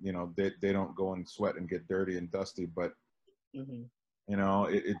construction. You know, they don't go and sweat and get dirty and dusty, but you know,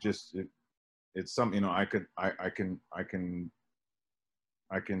 it's something, you know,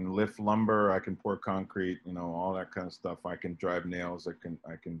 I can lift lumber, I can pour concrete, you know, all that kind of stuff. I can drive nails, I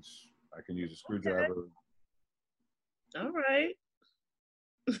can use a screwdriver. Okay. All right.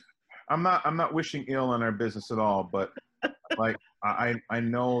 I'm not wishing ill on our business at all, but like I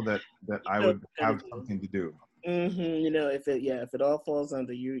know that I would have something to do. You know, if it all falls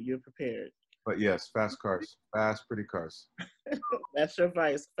under you, you're prepared. But yes, fast cars, fast, pretty cars. That's your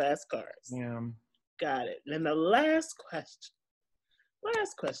advice, fast cars. Yeah. Got it. And the last question.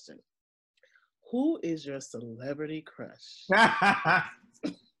 Who is your celebrity crush? I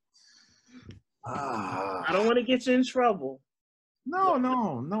don't want to get you in trouble. No,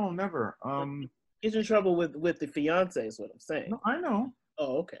 never. Get you in trouble with the fiance is what I'm saying. No, I know.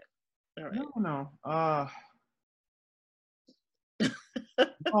 Oh, okay. All right. No.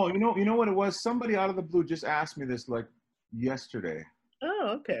 Oh, you know what it was? Somebody out of the blue just asked me this like yesterday.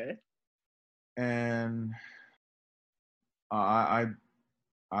 Oh, okay. And I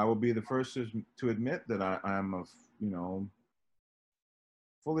will be the first to admit that I'm a, you know,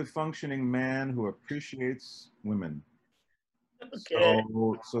 fully functioning man who appreciates women. Okay.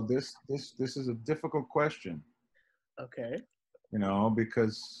 So this is a difficult question. Okay. You know,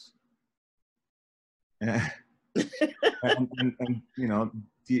 because and you know,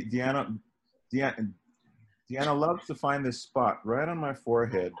 Deanna loves to find this spot right on my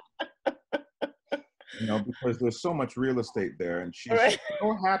forehead. You know, because there's so much real estate there, and she's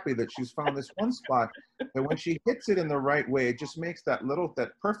so happy that she's found this one spot that when she hits it in the right way, it just makes that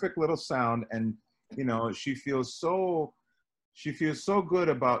perfect little sound, and you know, she feels so good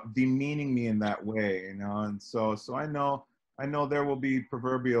about demeaning me in that way, you know, and so I know there will be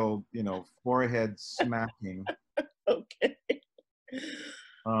proverbial, you know, forehead smacking. Okay.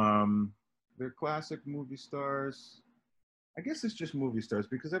 They're classic movie stars. I guess it's just movie stars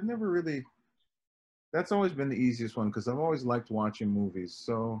because I've never really. That's always been the easiest one because I've always liked watching movies.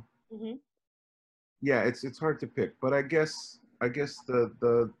 So yeah, it's hard to pick, but I guess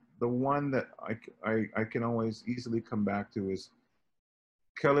the one that I can always easily come back to is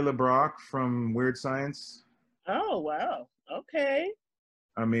Kelly LeBrock from Weird Science. Oh wow. Okay.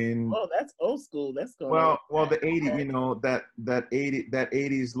 I mean, oh, that's old school. That's going well, the 80s, you know, that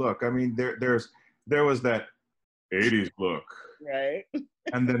 80s look. I mean, there was that 80s look, right?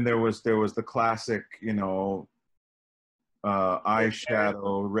 And then there was the classic, you know,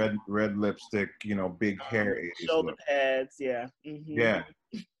 eyeshadow, red lipstick, you know, big hair 80s shoulder look. pads, yeah. Yeah.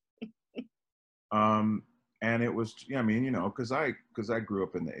 And it was, I mean, you know, because I grew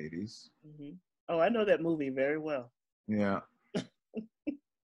up in the 80s. Oh, I know that movie very well. Yeah.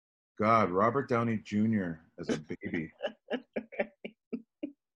 God, Robert Downey Jr. as a baby.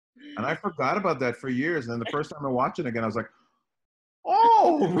 And I forgot about that for years. And then the first time I watched it again, I was like,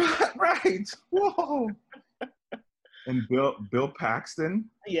 oh, right. Whoa. And Bill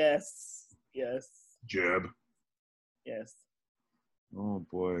Paxton. Yes. Jeb. Yes. Oh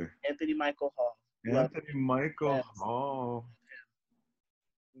boy. Anthony Michael Hall. Anthony Michael Hall.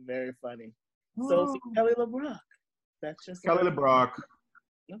 Very funny. So Kelly LeBrock. That's just Kelly LeBrock.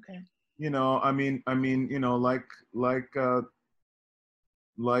 Okay. You know, I mean, you know, like the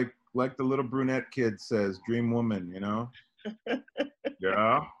little brunette kid says, dream woman, you know?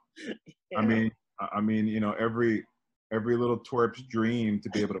 Yeah. I mean, you know, every little twerp's dream to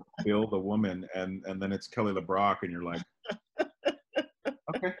be able to build a woman, and then it's Kelly LeBrock, and you're like,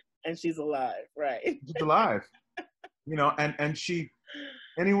 okay. And she's alive, right? She's alive. You know, and she,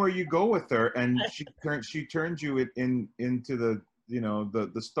 anywhere you go with her, and she turns you into the, you know,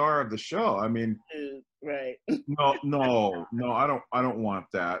 the star of the show. I mean, right. No, I don't want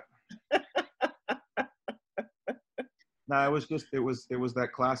that. No, it was that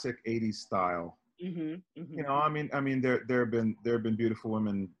classic 80s style. You know, I mean, there have been beautiful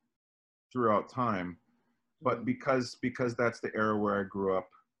women throughout time, but because that's the era where I grew up,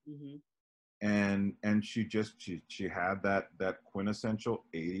 and she had that quintessential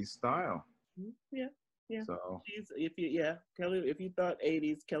 80s style. Yeah. So Kelly, if you thought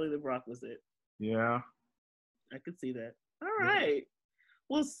 80s, Kelly LeBrock was it. Yeah. I could see that. All right.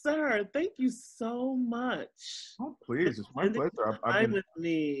 Well, sir, thank you so much Oh, for please, it's my spending pleasure. I've time been, with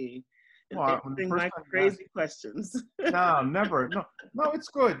me and well, when the answering first my time you asked, crazy questions. no, never, no, no, it's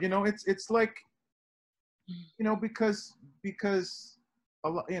good. You know, it's like, you know, because a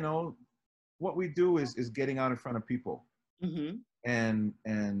lot, you know, what we do is getting out in front of people, Mm-hmm.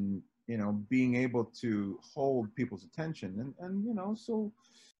 and you know, being able to hold people's attention, and you know, so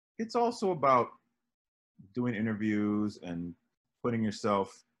it's also about doing interviews and putting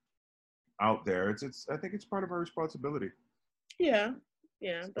yourself out there. It's I think it's part of our responsibility. Yeah,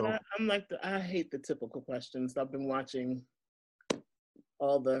 yeah, but So I'm like I hate the typical questions. I've been watching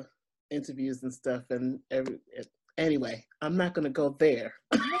all the interviews and stuff, and anyway, I'm not going to go there.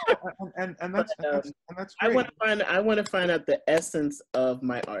 no, and But that's and that's I great. want to find out the essence of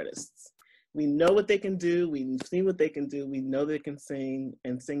my artists. We know what they can do. We've seen what they can do. We know they can sing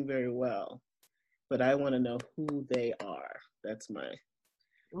and sing very well. But I want to know who they are. That's my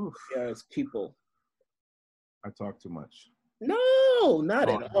Oof, they are as people. I talk too much. No, not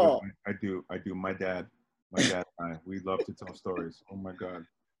Oh, at all. I do. I do. My dad and I, we love to tell stories. Oh my God.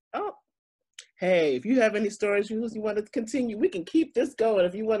 Oh, hey, if you have any stories you want to continue, we can keep this going.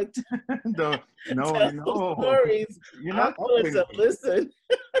 If you want to No, no, tell you some know, stories, you're I'm not willing helping to me. listen.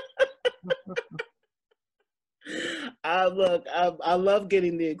 I love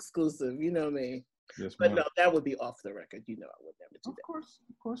getting the exclusive. You know me. Yes, But ma'am. no, that would be off the record. You know, I would never do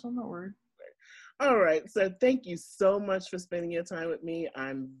Of course, I'm not worried. that. All right. So thank you so much for spending your time with me.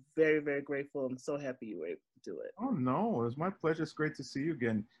 I'm very, very grateful. I'm so happy you were able to do it. Oh no, it was my pleasure. It's great to see you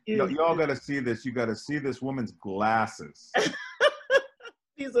again. You Y'all got to see this. You got to see this woman's glasses.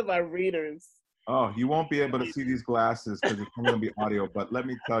 These are my readers. Oh, you won't be able to see these glasses because it's only going to be audio. But let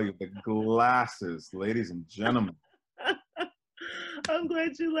me tell you, the glasses, ladies and gentlemen. I'm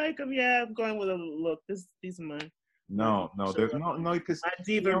glad you like them. Yeah, I'm going with a look. These are my No, no, no, because my you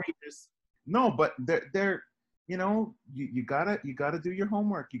diva know, readers. no, but they're you know, you gotta do your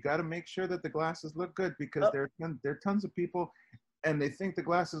homework. You gotta make sure that the glasses look good because Oh, there are tons of people, and they think the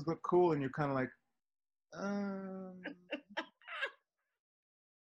glasses look cool, and you're kind of like, um,